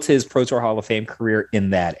built his Pro Tour Hall of Fame career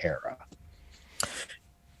in that era.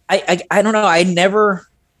 I don't know. I never,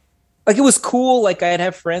 like, it was cool. Like I'd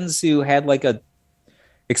have friends who had like a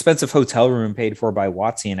expensive hotel room paid for by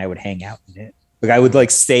WotC, and I would hang out in it. Like I would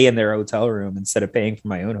like stay in their hotel room instead of paying for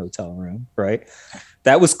my own hotel room. Right.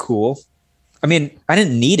 That was cool. I mean, I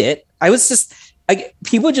didn't need it. I was just,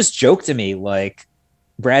 people just joke to me like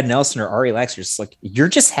Brad Nelson or Ari Lax are just like, you're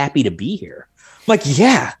just happy to be here. I'm like,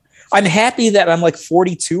 yeah, I'm happy that I'm like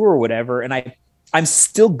 42 or whatever. And I'm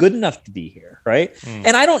still good enough to be here. Right.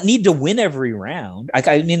 And I don't need to win every round.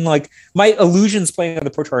 I mean, like my illusions playing on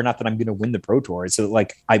the Pro Tour are not that I'm going to win the Pro Tour. So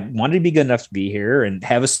like, I wanted to be good enough to be here and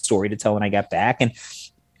have a story to tell when I got back. And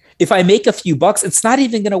if I make a few bucks, it's not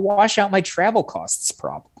even going to wash out my travel costs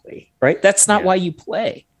probably. Right. That's not why you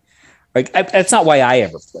play. Like that's not why I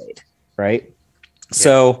ever played. Right. Yeah.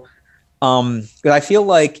 So I feel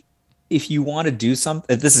like if you want to do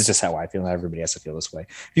something, this is just how I feel. Not everybody has to feel this way.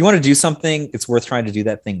 If you want to do something, it's worth trying to do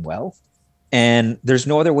that thing well. And there's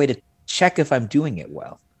no other way to check if I'm doing it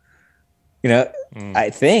well. You know, I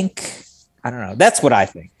don't know. That's what I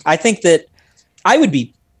think. I think that I would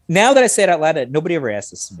be, now that I say it out loud, nobody ever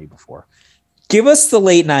asked this to me before. Give us the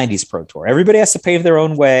late 90s Pro Tour. Everybody has to pave their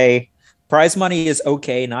own way. Prize money is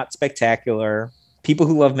okay, not spectacular. People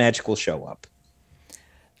who love Magic will show up.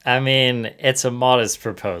 I mean, it's a modest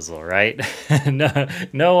proposal, right?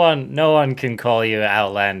 no one can call you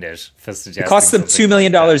outlandish for suggesting. It costs them $2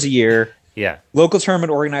 million a year. Yeah. Local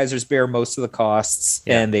tournament organizers bear most of the costs,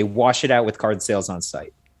 and they wash it out with card sales on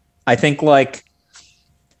site. I think like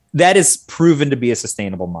that is proven to be a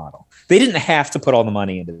sustainable model. They didn't have to put all the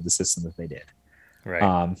money into the system that they did.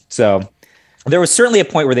 Right. So there was certainly a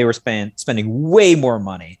point where they were spending way more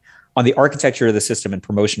money on the architecture of the system and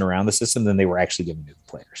promotion around the system than they were actually giving to the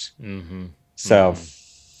players. So,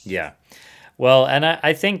 yeah. Well, and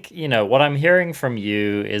I think, you know, what I'm hearing from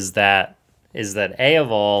you is that A,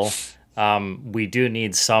 of all, we do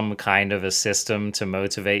need some kind of a system to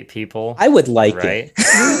motivate people. I would like it.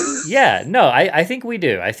 Yeah, no, I think we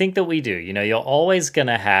do. I think that we do. You know, you're always going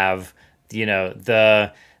to have, you know,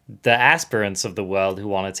 the aspirants of the world who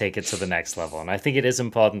want to take it to the next level. And I think it is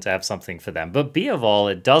important to have something for them. But B of all,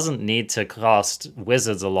 it doesn't need to cost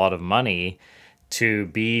Wizards a lot of money to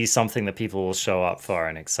be something that people will show up for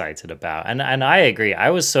and excited about. And I agree. I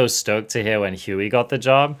was so stoked to hear when Huey got the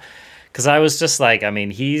job, because I was just like, I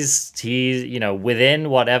mean, he's you know, within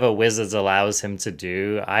whatever Wizards allows him to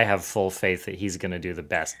do, I have full faith that he's going to do the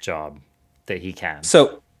best job that he can.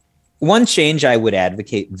 So one change I would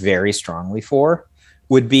advocate very strongly for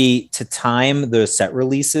would be to time the set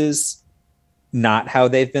releases, not how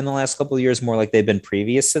they've been the last couple of years, more like they've been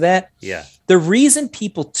previous to that. Yeah. The reason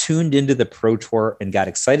people tuned into the Pro Tour and got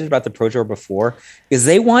excited about the Pro Tour before is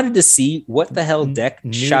they wanted to see what the hell deck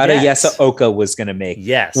Shada Yasaoka was going to make.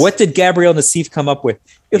 Yes. What did Gabriel Nassif come up with?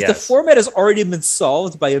 If the format has already been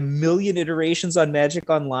solved by a million iterations on Magic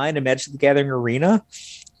Online and Magic the Gathering Arena,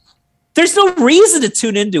 there's no reason to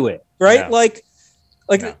tune into it, right? No. Like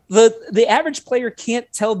the average player can't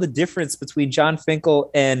tell the difference between John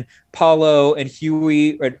Finkel and Paulo and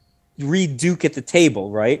Huey or Reed Duke at the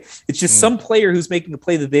table, right? It's just some player who's making a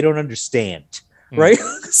play that they don't understand, right?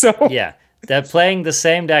 So yeah, they're playing the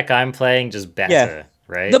same deck I'm playing, just better,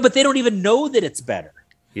 right? No, but they don't even know that it's better.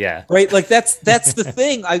 Yeah, right. Like that's the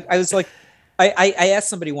thing. I was like, I asked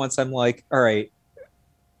somebody once. I'm like, all right,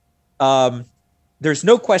 there's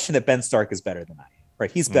no question that Ben Stark is better than I am.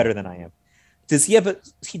 Right? He's better than I am. Does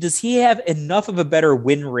he have enough of a better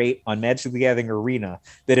win rate on Magic the Gathering Arena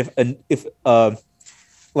that if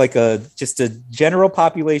just a general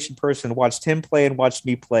population person watched him play and watched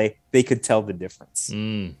me play, they could tell the difference?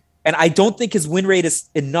 And I don't think his win rate is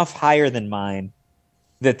enough higher than mine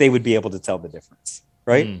that they would be able to tell the difference,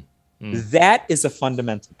 right? That is a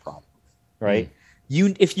fundamental problem, right?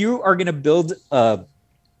 If you are going to build a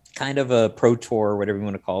kind of a Pro Tour or whatever you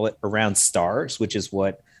want to call it around stars, which is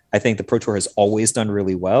what I think the Pro Tour has always done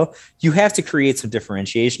really well, you have to create some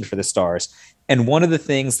differentiation for the stars. And one of the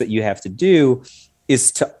things that you have to do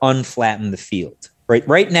is to unflatten the field.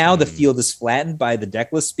 Right now, the field is flattened by the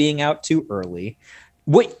deck list being out too early.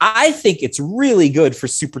 What I think it's really good for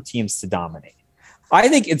super teams to dominate. I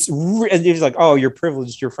think it's like, oh, you're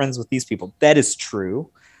privileged, you're friends with these people. That is true.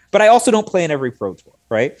 But I also don't play in every Pro Tour,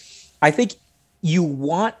 right? I think you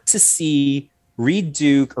want to see Reed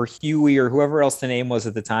Duke or Huey or whoever else the name was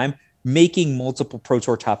at the time making multiple Pro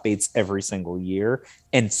Tour top 8s every single year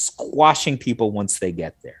and squashing people once they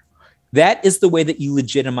get there. That is the way that you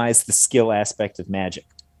legitimize the skill aspect of Magic.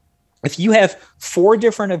 If you have 4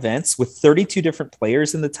 different events with 32 different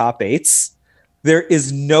players in the top 8s, there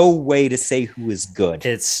is no way to say who is good.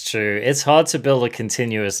 It's true. It's hard to build a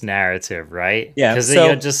continuous narrative, right? Yeah. Because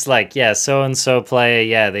you're just like, yeah, so-and-so player,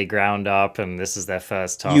 yeah, they ground up and this is their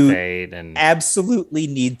first top 8. And absolutely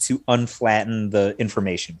need to unflatten the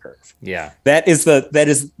information curve. Yeah. That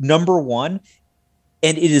is number one.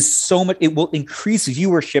 And it is so much, it will increase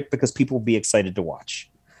viewership because people will be excited to watch.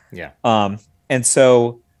 Yeah. And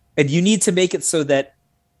you need to make it so that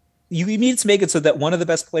one of the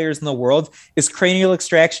best players in the world is cranial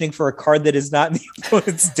extractioning for a card that is not in the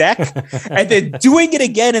opponent's deck, and then doing it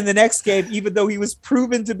again in the next game, even though he was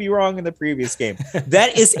proven to be wrong in the previous game.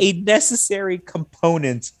 That is a necessary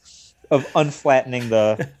component of unflattening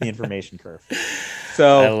the information curve.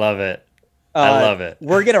 So I love it. I love it.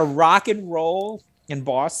 We're gonna rock and roll in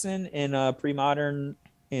Boston in pre-modern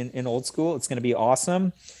in old school. It's gonna be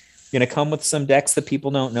awesome. Gonna come with some decks that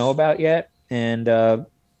people don't know about yet, and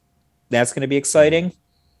that's gonna be exciting.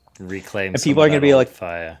 Reclaim. And people are gonna be like,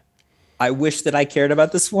 fire. I wish that I cared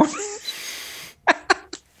about this format.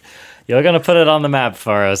 You're gonna put it on the map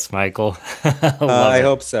for us, Michael. I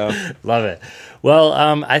hope so. Love it. Well,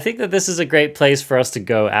 I think that this is a great place for us to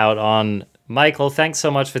go out on. Michael, thanks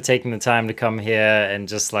so much for taking the time to come here and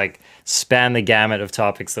just like span the gamut of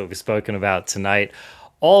topics that we've spoken about tonight.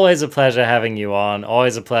 Always a pleasure having you on.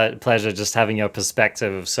 Always a pleasure just having your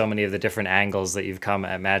perspective of so many of the different angles that you've come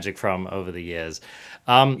at Magic from over the years.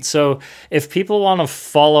 So if people want to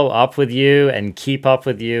follow up with you and keep up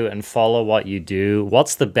with you and follow what you do,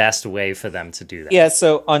 what's the best way for them to do that? Yeah,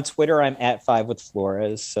 so on Twitter, I'm at 5 with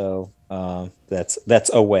Flores. So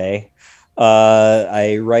that's a way.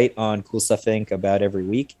 I write on Cool Stuff Inc. about every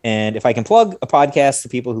week. And if I can plug a podcast to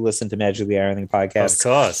people who listen to Magic the Gathering podcast. Of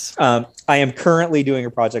course. I am currently doing a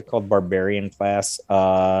project called Barbarian Class.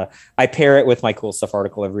 I pair it with my Cool Stuff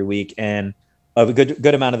article every week. And a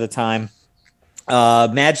good amount of the time,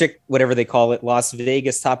 Magic, whatever they call it, Las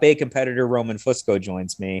Vegas top 8 competitor Roman Fusco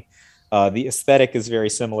joins me. The aesthetic is very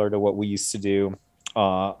similar to what we used to do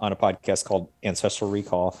on a podcast called Ancestral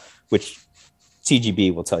Recall, which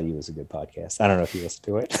TGB will tell you is a good podcast. I don't know if you listen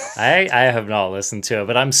to it. I have not listened to it,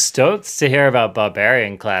 but I'm stoked to hear about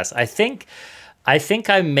Barbarian Class. I think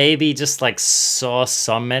I maybe just like saw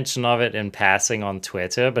some mention of it in passing on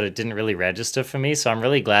Twitter, but it didn't really register for me. So I'm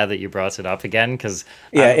really glad that you brought it up again, because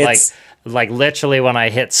like literally when I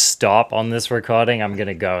hit stop on this recording, I'm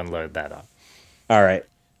gonna go and load that up. All right,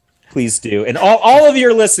 please do, and all of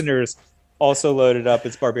your listeners also load it up.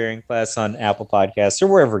 It's Barbarian Class on Apple Podcasts or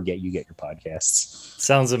wherever you get your podcasts.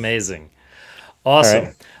 Sounds amazing.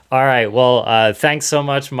 Awesome. All right. Well, thanks so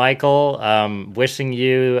much, Michael. Wishing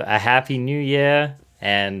you a happy new year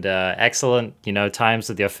and excellent, times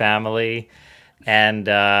with your family, and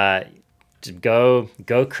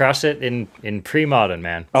go crush it in pre-modern,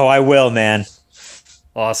 man. Oh, I will, man.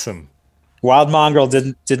 Awesome. Wild Mongrel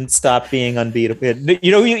didn't stop being unbeatable. You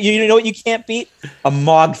know what you can't beat? A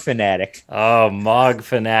Mog Fanatic. Oh, Mog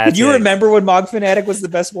Fanatic. Do you remember when Mog Fanatic was the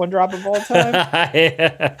best one drop of all time?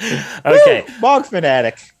 Yeah. Okay. Woo! Mog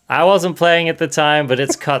Fanatic. I wasn't playing at the time, but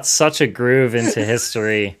it's cut such a groove into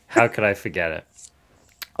history. How could I forget it?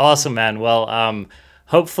 Awesome, man. Well,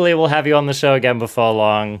 hopefully we'll have you on the show again before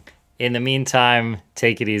long. In the meantime,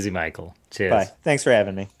 take it easy, Michael. Cheers. Bye. Thanks for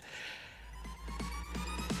having me.